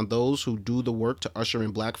arms around those who do the work to usher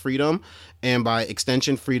in black freedom and, by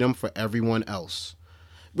extension, freedom for everyone else.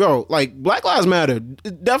 Bro, like, Black Lives Matter,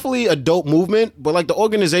 definitely a dope movement, but, like, the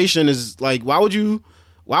organization is, like, why would you,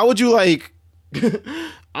 like,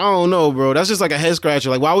 I don't know, bro. That's just like a head scratcher.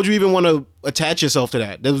 Like, why would you even want to attach yourself to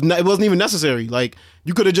that? It wasn't even necessary. Like,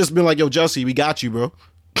 you could have just been like, yo, Jussie, we got you, bro.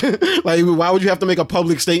 Like, why would you have to make a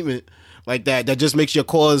public statement like that just makes your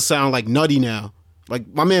cause sound like nutty now? Like,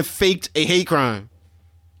 my man faked a hate crime.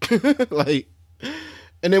 Like,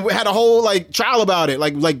 and then we had a whole, like, trial about it.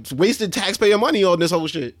 Like wasted taxpayer money on this whole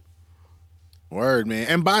shit. Word, man.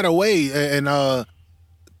 And by the way, and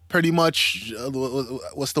pretty much,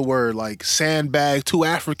 what's the word? Like, sandbag 2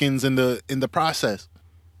 Africans in the process.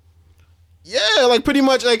 Yeah, like, pretty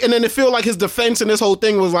much, like, and then it feel like his defense in this whole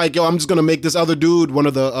thing was like, yo, I'm just gonna make this other dude, one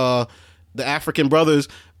of the African brothers,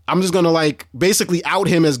 I'm just gonna, like, basically out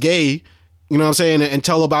him as gay, you know what I'm saying, and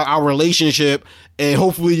tell about our relationship, and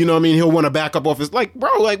hopefully, you know what I mean, he'll want to back up off his, like, bro,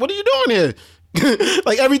 like, what are you doing here?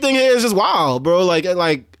 Like, everything here is just wild, bro. Like,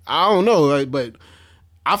 I don't know, like, but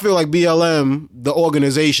I feel like BLM, the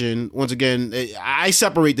organization, once again, I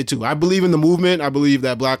separate the two. I believe in the movement. I believe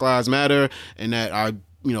that Black Lives Matter, and that I,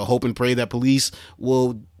 you know, hope and pray that police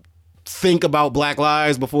will think about black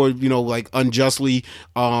lives before, you know, like, unjustly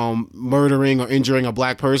murdering or injuring a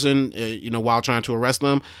black person, you know, while trying to arrest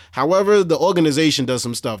them. However, the organization does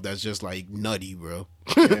some stuff that's just, like, nutty, bro.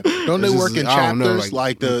 Yeah. Don't they work in chapters, know,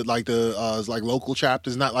 like the local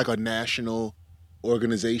chapters, not like a national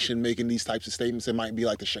organization making these types of statements? It might be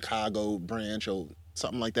like the Chicago branch or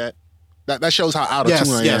something like that. That shows how out of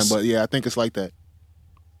tune I am. But yeah, I think it's like that.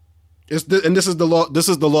 And this is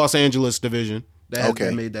the Los Angeles division that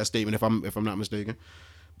made that statement, if I'm not mistaken.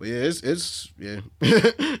 But yeah, it's I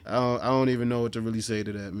don't even know what to really say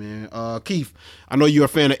to that, man. Keith, I know you're a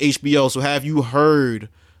fan of HBO, so have you heard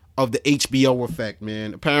of the HBO effect,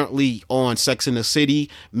 man? Apparently on Sex and the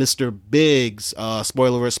City, Mr. Biggs,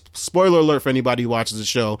 spoiler alert for anybody who watches the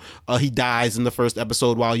show, he dies in the first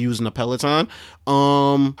episode while using a Peloton.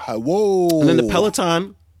 Whoa! And then the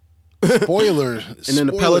Peloton. Spoiler. And then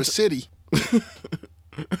the Peloton City.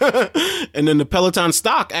 And then the Peloton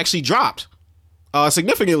stock actually dropped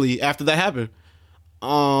significantly after that happened.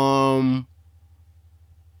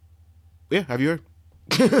 Yeah, have you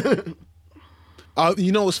heard?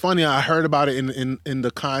 You know what's funny? I heard about it in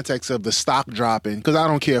the context of the stock dropping, because I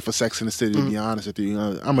don't care for Sex and the City, to be honest with you.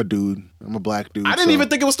 I'm a dude. I'm a black dude. I didn't even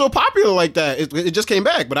think it was still popular like that. It just came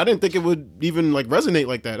back, but I didn't think it would even, like, resonate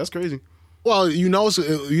like that. That's crazy. Well, you know it's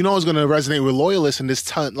going to resonate with loyalists and this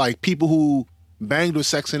ton, like, people who banged with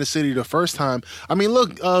Sex and the City the first time. I mean,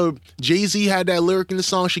 look, Jay-Z had that lyric in the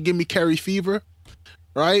song, "She Give Me Carrie Fever,"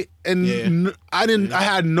 right? And yeah. I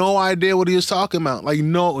had no idea what he was talking about. Like,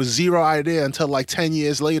 zero idea until like 10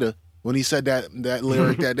 years later when he said that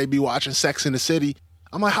lyric that they be watching Sex and the City.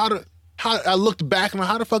 I'm like, how I looked back and I'm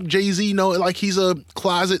like, how the fuck Jay-Z know, like, he's a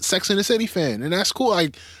closet Sex and the City fan? And that's cool.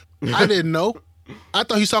 Like, I didn't know. I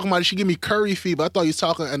thought he was talking about, "She give me curry fever." I thought he was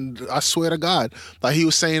talking, and I swear to God, like, he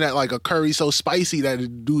was saying that, like, a curry so spicy that the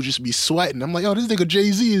dude just be sweating. I'm like, oh, this nigga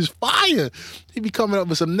Jay-Z is fire. He be coming up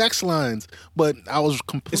with some next lines. But I was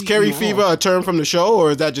completely Is curry wrong. fever a term from the show, or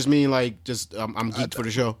does that just mean, like, just I'm geeked for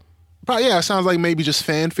the show? Probably, yeah. It sounds like maybe just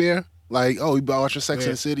fanfare. Like, oh, you watching Sex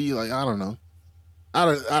and the City? Like, I don't know.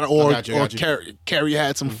 Or Carrie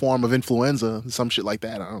had some form of influenza, some shit like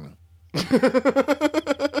that. I don't know.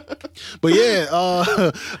 But yeah,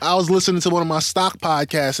 I was listening to one of my stock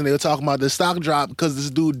podcasts, and they were talking about the stock drop because this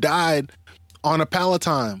dude died on a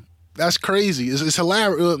Peloton. That's crazy. It's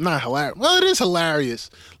hilarious. Not hilarious. Well, it is hilarious.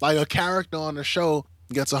 Like, a character on the show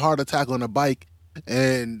gets a heart attack on a bike,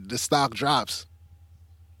 and the stock drops.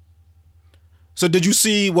 So did you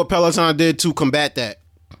see what Peloton did to combat that?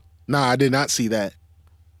 Nah, I did not see that.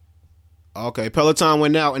 Okay, Peloton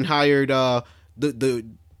went out and hired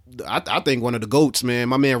I think one of the GOATs, man.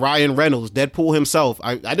 My man Ryan Reynolds, Deadpool himself.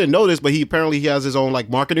 I didn't know this, but he has his own, like,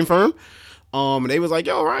 marketing firm. And they was like,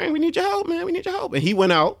 "Yo, Ryan, we need your help, man. We need your help." And he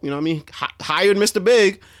went out, you know what I mean, hired Mr.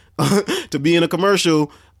 Big to be in a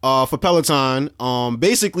commercial for Peloton.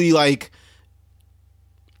 Basically, like,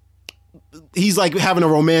 he's, like, having a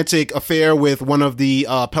romantic affair with one of the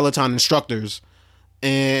Peloton instructors,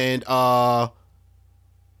 and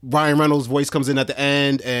Ryan Reynolds' voice comes in at the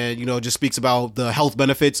end and, you know, just speaks about the health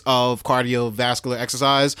benefits of cardiovascular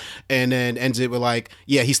exercise, and then ends it with, like,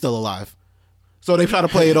 yeah, he's still alive. So they try to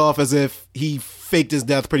play it off as if he faked his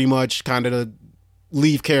death pretty much, kind of to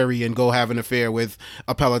leave Carrie and go have an affair with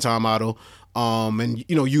a Peloton model. And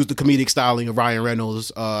use the comedic styling of Ryan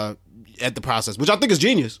Reynolds at the process, which I think is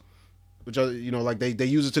genius. Which they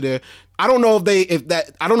use it to their. I don't know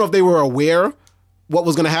if they were aware what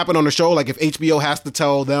was going to happen on the show. Like if HBO has to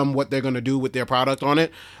tell them what they're going to do with their product on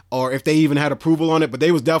it, or if they even had approval on it. But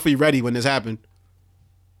they was definitely ready when this happened.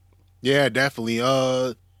 Yeah, definitely.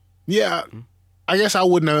 Yeah, I guess I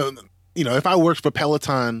wouldn't have. If I worked for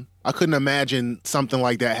Peloton, I couldn't imagine something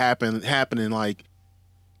like that happening. Like,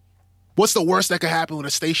 what's the worst that could happen with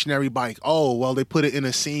a stationary bike? Oh, well, they put it in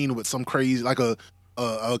a scene with some crazy, like a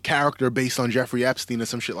character based on Jeffrey Epstein or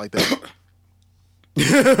some shit like that.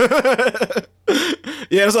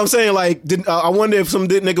 Yeah, that's what I'm saying. Like, I wonder if some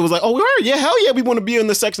nigga was like, "Oh, yeah, hell yeah, we want to be in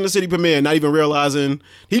the Sex and the City premiere," not even realizing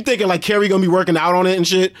he thinking like Carrie gonna be working out on it and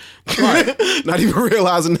shit. Right. Not even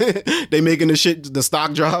realizing they making the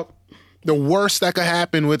stock drop. The worst that could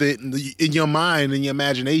happen with it in your mind and your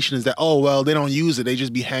imagination is that, oh, well, they don't use it. They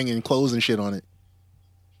just be hanging clothes and shit on it.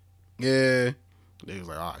 Yeah. They was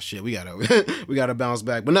like, oh shit, we gotta bounce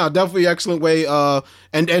back. But no, definitely excellent way.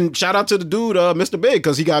 And shout out to the dude, Mr. Big,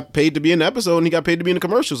 because he got paid to be in the episode and he got paid to be in the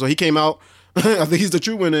commercial. So he came out. I think he's the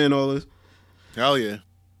true winner in all this. Hell yeah.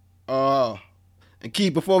 And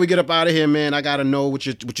Keith, before we get up out of here, man, I gotta know what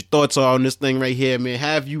your thoughts are on this thing right here, man.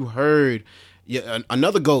 Have you heard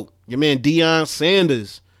another GOAT, your man Deion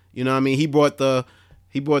Sanders? You know what I mean? He brought the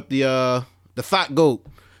thought GOAT,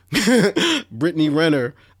 Brittany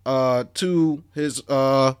Renner, to his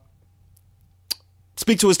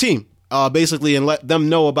speak to his team, basically, and let them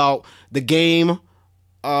know about the game,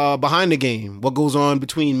 behind the game, what goes on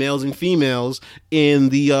between males and females in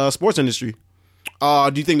the sports industry.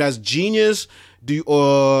 Do you think that's genius? Do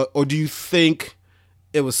you think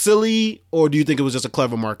it was silly, or do you think it was just a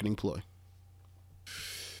clever marketing ploy?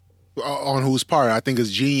 On whose part? I think it's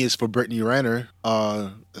genius for Brittany Renner.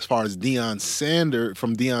 As far as Deion Sanders,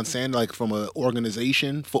 like from a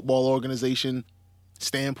football organization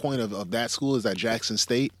standpoint of that school, is at Jackson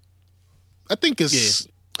State. I think it's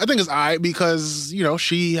all right because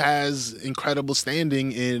she has incredible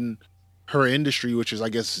standing in her industry, which is, I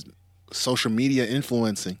guess, social media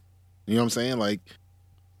influencing. You know what I'm saying? Like,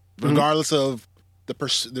 regardless of the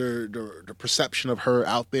perception of her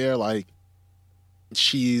out there, like,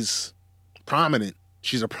 she's prominent.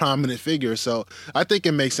 She's a prominent figure. So I think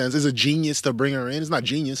it makes sense. It's a genius to bring her in. It's not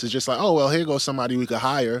genius. It's just like, oh, well, here goes somebody we could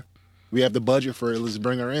hire. We have the budget for it. Let's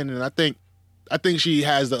bring her in. And I think she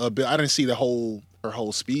has the ability. I didn't see her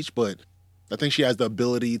whole speech, but I think she has the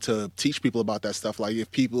ability to teach people about that stuff. Like, if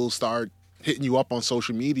people start hitting you up on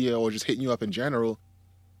social media or just hitting you up in general,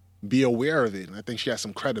 be aware of it. And I think she has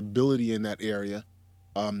some credibility in that area.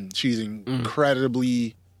 She's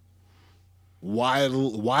incredibly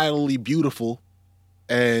wildly beautiful,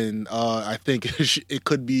 and I think it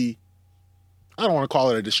could be, I don't want to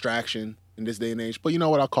call it a distraction in this day and age, but you know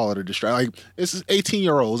what, I'll call it a distraction. Like, it's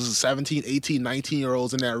 18-year-olds, this is 17, 18,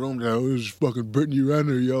 19-year-olds in that room. They're like, oh, this is fucking Brittany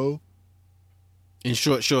Renner, yo. In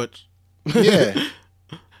short shorts. Yeah.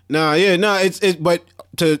 But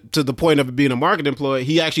to the point of it being a market employee,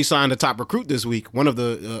 he actually signed a top recruit this week. One of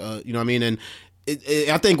the, you know what I mean? And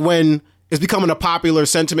I think when it's becoming a popular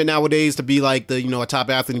sentiment nowadays to be like a top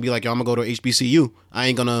athlete and be like, yo, I'm gonna go to HBCU.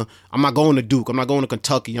 I'm not going to Duke. I'm not going to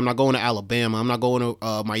Kentucky. I'm not going to Alabama. I'm not going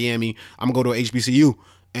to Miami. I'm gonna go to HBCU.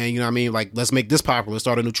 And you know what I mean? Like, let's make this popular,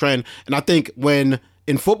 start a new trend. And I think when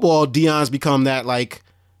in football, Deion's become that like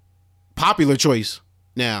popular choice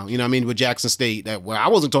now, you know what I mean, with Jackson State, where I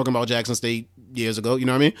wasn't talking about Jackson State years ago, you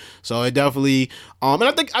know what I mean? So it definitely, and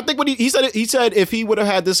I think what he said if he would have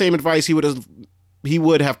had the same advice, he would have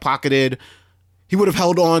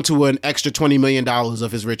held on to an extra $20 million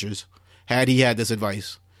of his riches had he had this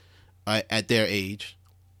advice at their age.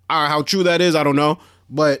 How true that is, I don't know,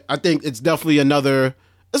 but I think it's definitely another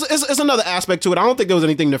aspect to it. I don't think there was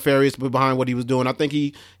anything nefarious behind what he was doing. I think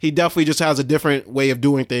he definitely just has a different way of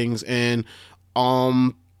doing things, and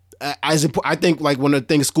I think like one of the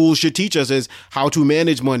things schools should teach us is how to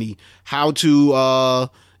manage money, how to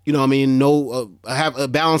have a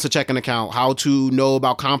balance a checking account, how to know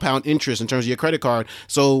about compound interest in terms of your credit card.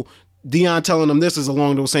 So Deion telling them this is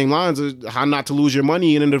along those same lines of how not to lose your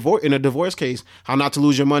money in a divorce case, how not to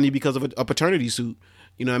lose your money because of a paternity suit.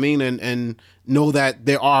 You know what I mean? And know that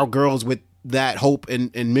there are girls with that hope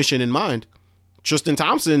and mission in mind. Tristan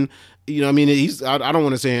Thompson, you know what I mean? I don't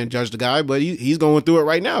want to say and judge the guy, but he's going through it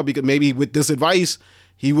right now because maybe with this advice,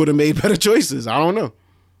 he would have made better choices. I don't know.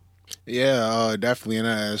 Yeah, definitely. And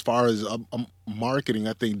as far as marketing,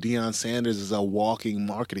 I think Deion Sanders is a walking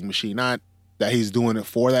marketing machine. Not that he's doing it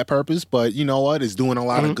for that purpose. But you know what? It's doing a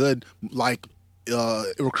lot of good, like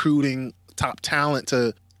recruiting top talent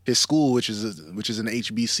to his school, which is an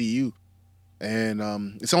HBCU. And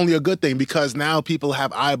it's only a good thing because now people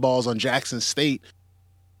have eyeballs on Jackson State.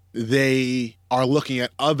 They are looking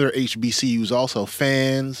at other HBCUs also,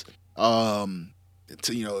 fans,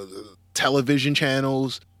 television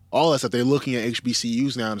channels, all that stuff. They're looking at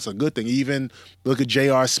HBCUs now, and it's a good thing. Even look at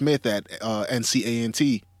J.R. Smith at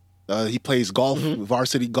NCA&T. He plays golf,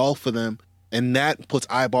 varsity golf for them, and that puts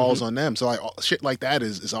eyeballs on them. So like shit like that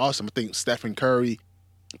is awesome. I think Stephen Curry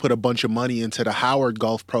put a bunch of money into the Howard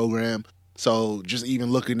golf program. So just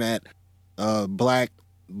even looking at black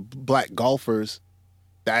golfers,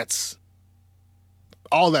 that's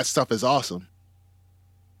all that stuff is awesome.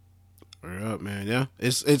 Yeah, man. Yeah,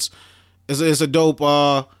 it's a dope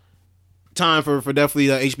time for definitely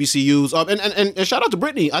the HBCUs. And shout out to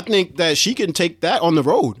Brittany. I think that she can take that on the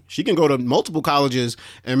road. She can go to multiple colleges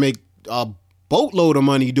and make a boatload of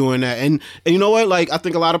money doing that. And you know what? Like, I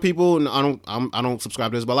think a lot of people, and I don't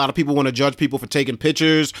subscribe to this, but a lot of people want to judge people for taking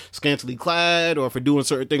pictures scantily clad or for doing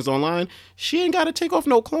certain things online. She ain't got to take off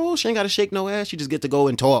no clothes. She ain't got to shake no ass. She just get to go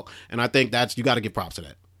and talk. And I think you got to give props to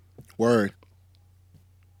that. Word.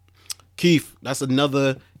 Keith, that's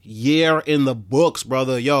another year in the books,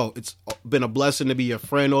 brother. Yo, it's been a blessing to be your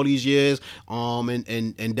friend all these years.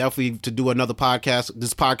 And definitely to do another podcast,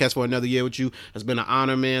 this podcast for another year with you has been an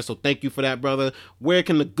honor, man. So thank you for that, brother. Where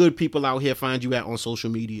can the good people out here find you at on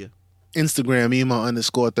social media? Instagram,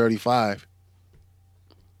 Ema_35.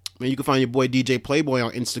 Man, you can find your boy DJ Playboy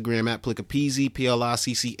on Instagram at Plickapeezy,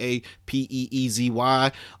 PLICCAPEEZY.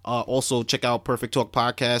 Also, check out Perfect Talk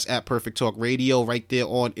Podcast at Perfect Talk Radio right there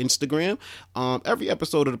on Instagram. Every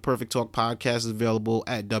episode of the Perfect Talk Podcast is available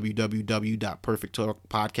at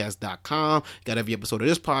www.perfecttalkpodcast.com. Got every episode of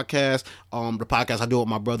this podcast. The podcast I do with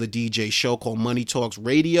my brother DJ Show called Money Talks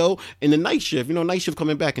Radio. And the night shift, night shift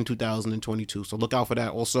coming back in 2022. So look out for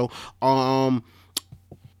that also.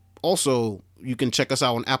 Also, you can check us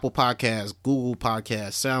out on Apple Podcasts, Google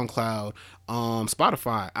Podcasts, SoundCloud,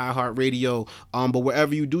 Spotify, iHeartRadio. But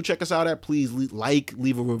wherever you do check us out at, please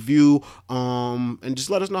leave a review, and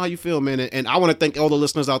just let us know how you feel, man. And I want to thank all the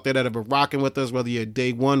listeners out there that have been rocking with us, whether you're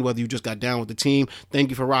day one, whether you just got down with the team.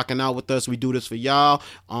 Thank you for rocking out with us. We do this for y'all.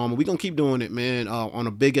 We're going to keep doing it, man, on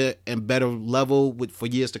a bigger and better level for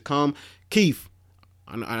years to come. Keith,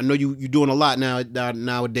 I know you doing a lot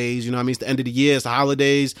nowadays. You know what I mean? It's the end of the year. It's the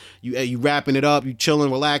holidays. You wrapping it up. You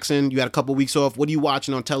chilling, relaxing. You had a couple weeks off. What are you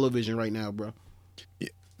watching on television right now, bro?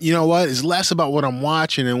 You know what? It's less about what I'm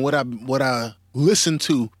watching and what I listened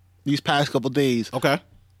to these past couple days. Okay.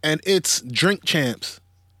 And it's Drink Champs.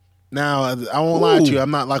 Now, I won't lie to you.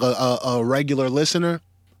 I'm not like a regular listener,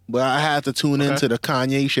 but I had to tune into the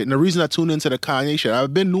Kanye shit. And the reason I tuned into the Kanye shit,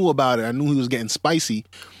 I've been knew about it. I knew he was getting spicy,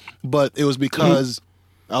 but it was because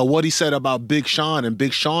what he said about Big Sean, and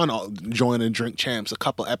Big Sean joining Drink Champs a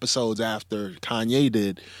couple episodes after Kanye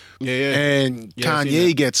did. Yeah. And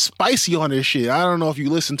Kanye gets spicy on this shit. I don't know if you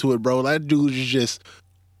listen to it, bro. That dude is just,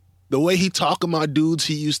 the way he talking about dudes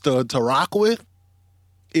he used to rock with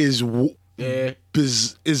is bizarre.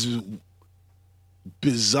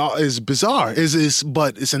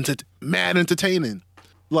 But it's mad entertaining.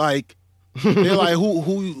 Like, they're like,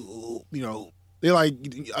 who they're like,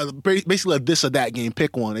 basically a this or that game,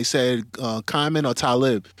 pick one. They said Common or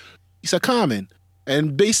Talib. He said Common.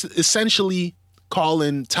 And essentially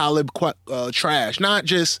calling Talib trash. Not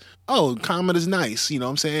just, Common is nice. You know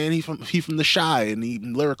what I'm saying? He from the Shy and he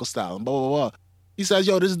lyrical style and blah, blah, blah. He says,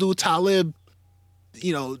 this dude Talib,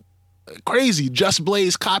 crazy. Just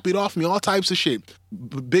Blaze copied off me, all types of shit.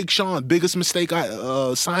 Big Sean, biggest mistake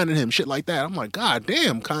signing him, shit like that. I'm like, God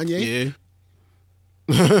damn, Kanye.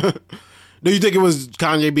 Yeah. Do you think it was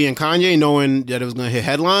Kanye being Kanye, knowing that it was going to hit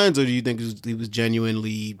headlines, or do you think he was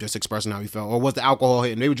genuinely just expressing how he felt, or was the alcohol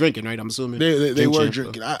hitting? They were drinking, right? I'm assuming they were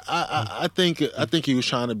drinking. I think he was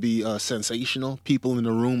trying to be sensational. People in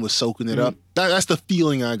the room was soaking it up. That's the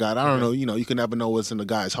feeling I got. I don't know. You can never know what's in the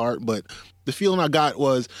guy's heart, but the feeling I got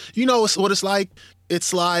was, what it's like.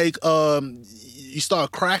 It's like you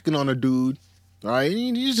start cracking on a dude, right?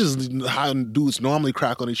 You just how dudes normally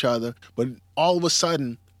crack on each other, but all of a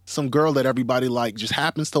sudden, some girl that everybody like just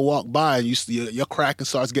happens to walk by, and your cracking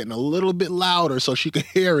starts getting a little bit louder so she can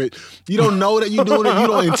hear it. You don't know that you're doing it. You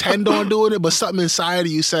don't intend on doing it, but something inside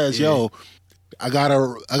of you says, yo, I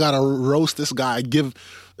gotta roast this guy,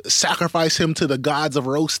 sacrifice him to the gods of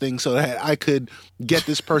roasting so that I could get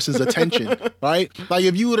this person's attention, right? Like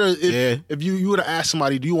if you would have asked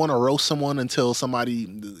somebody, do you want to roast someone until somebody,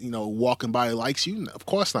 walking by likes you? Of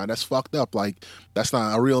course not. That's fucked up. Like that's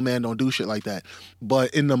not, a real man don't do shit like that.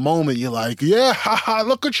 But in the moment, you're like, yeah, haha,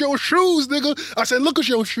 look at your shoes, nigga. I said, look at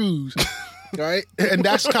your shoes. Right? And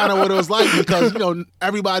that's kind of what it was like because,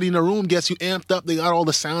 everybody in the room gets you amped up. They got all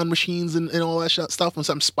the sound machines and all that stuff when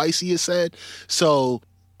something spicy is said. So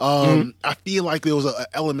I feel like there was an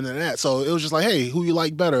element in that. So it was just like, hey, who you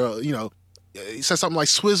like better? He said something like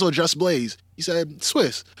Swizz or Just Blaze. He said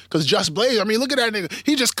Swizz. Because Just Blaze, I mean, look at that nigga.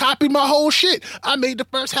 He just copied my whole shit. I made the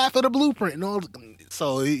first half of the blueprint and all.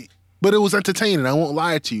 But it was entertaining. I won't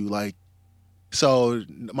lie to you. Like, so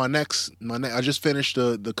my next, I just finished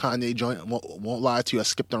the Kanye joint. Won't lie to you. I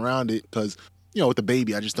skipped around it because, with the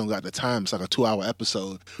baby, I just don't got the time. It's like a 2-hour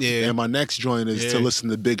episode. Yeah. And my next joint is to listen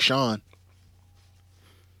to Big Sean.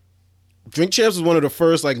 Drink Champs was one of the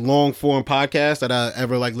first long form podcasts that I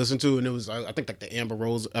ever listened to, and it was I think the Amber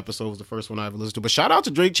Rose episode was the first one I ever listened to. But shout out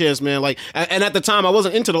to Drink Champs, man. And at the time I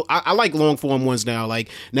wasn't into I like long form ones now.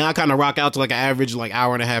 Now I kind of rock out to an average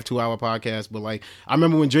hour and a half, 2-hour podcast. But I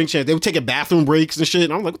remember when Drink Champs, they would take bathroom breaks and shit,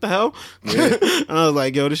 and I'm like, what the hell? Yeah. I was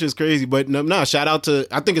like, yo, this shit's crazy. But no, shout out to,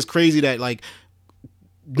 I think it's crazy that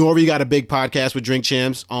Nori got a big podcast with Drink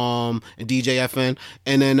Champs, and DJ FN,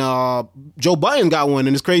 and then Joe Budden got one,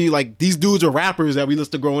 and it's crazy. These dudes are rappers that we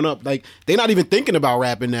listened to growing up. They're not even thinking about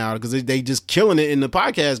rapping now because they just killing it in the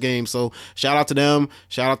podcast game. So shout out to them.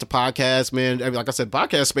 Shout out to podcasts, man. Like I said,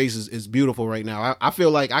 podcast space is beautiful right now. I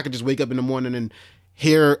feel like I could just wake up in the morning and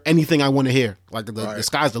hear anything I want to hear. The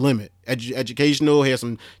sky's the limit. Educational, hear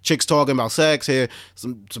some chicks talking about sex, hear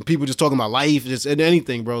some people just talking about life, just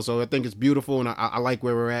anything, bro. So I think it's beautiful, and I like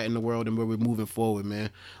where we're at in the world and where we're moving forward, man.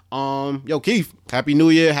 Yo, Keith, Happy New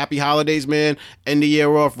Year, Happy Holidays, man. End the year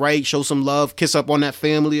off right, show some love, kiss up on that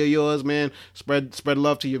family of yours, man. Spread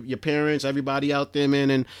love to your parents, everybody out there, man,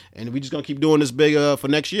 and we just gonna keep doing this big for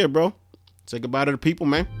next year, bro. Say goodbye to the people,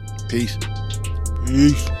 man. Peace.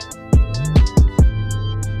 Peace.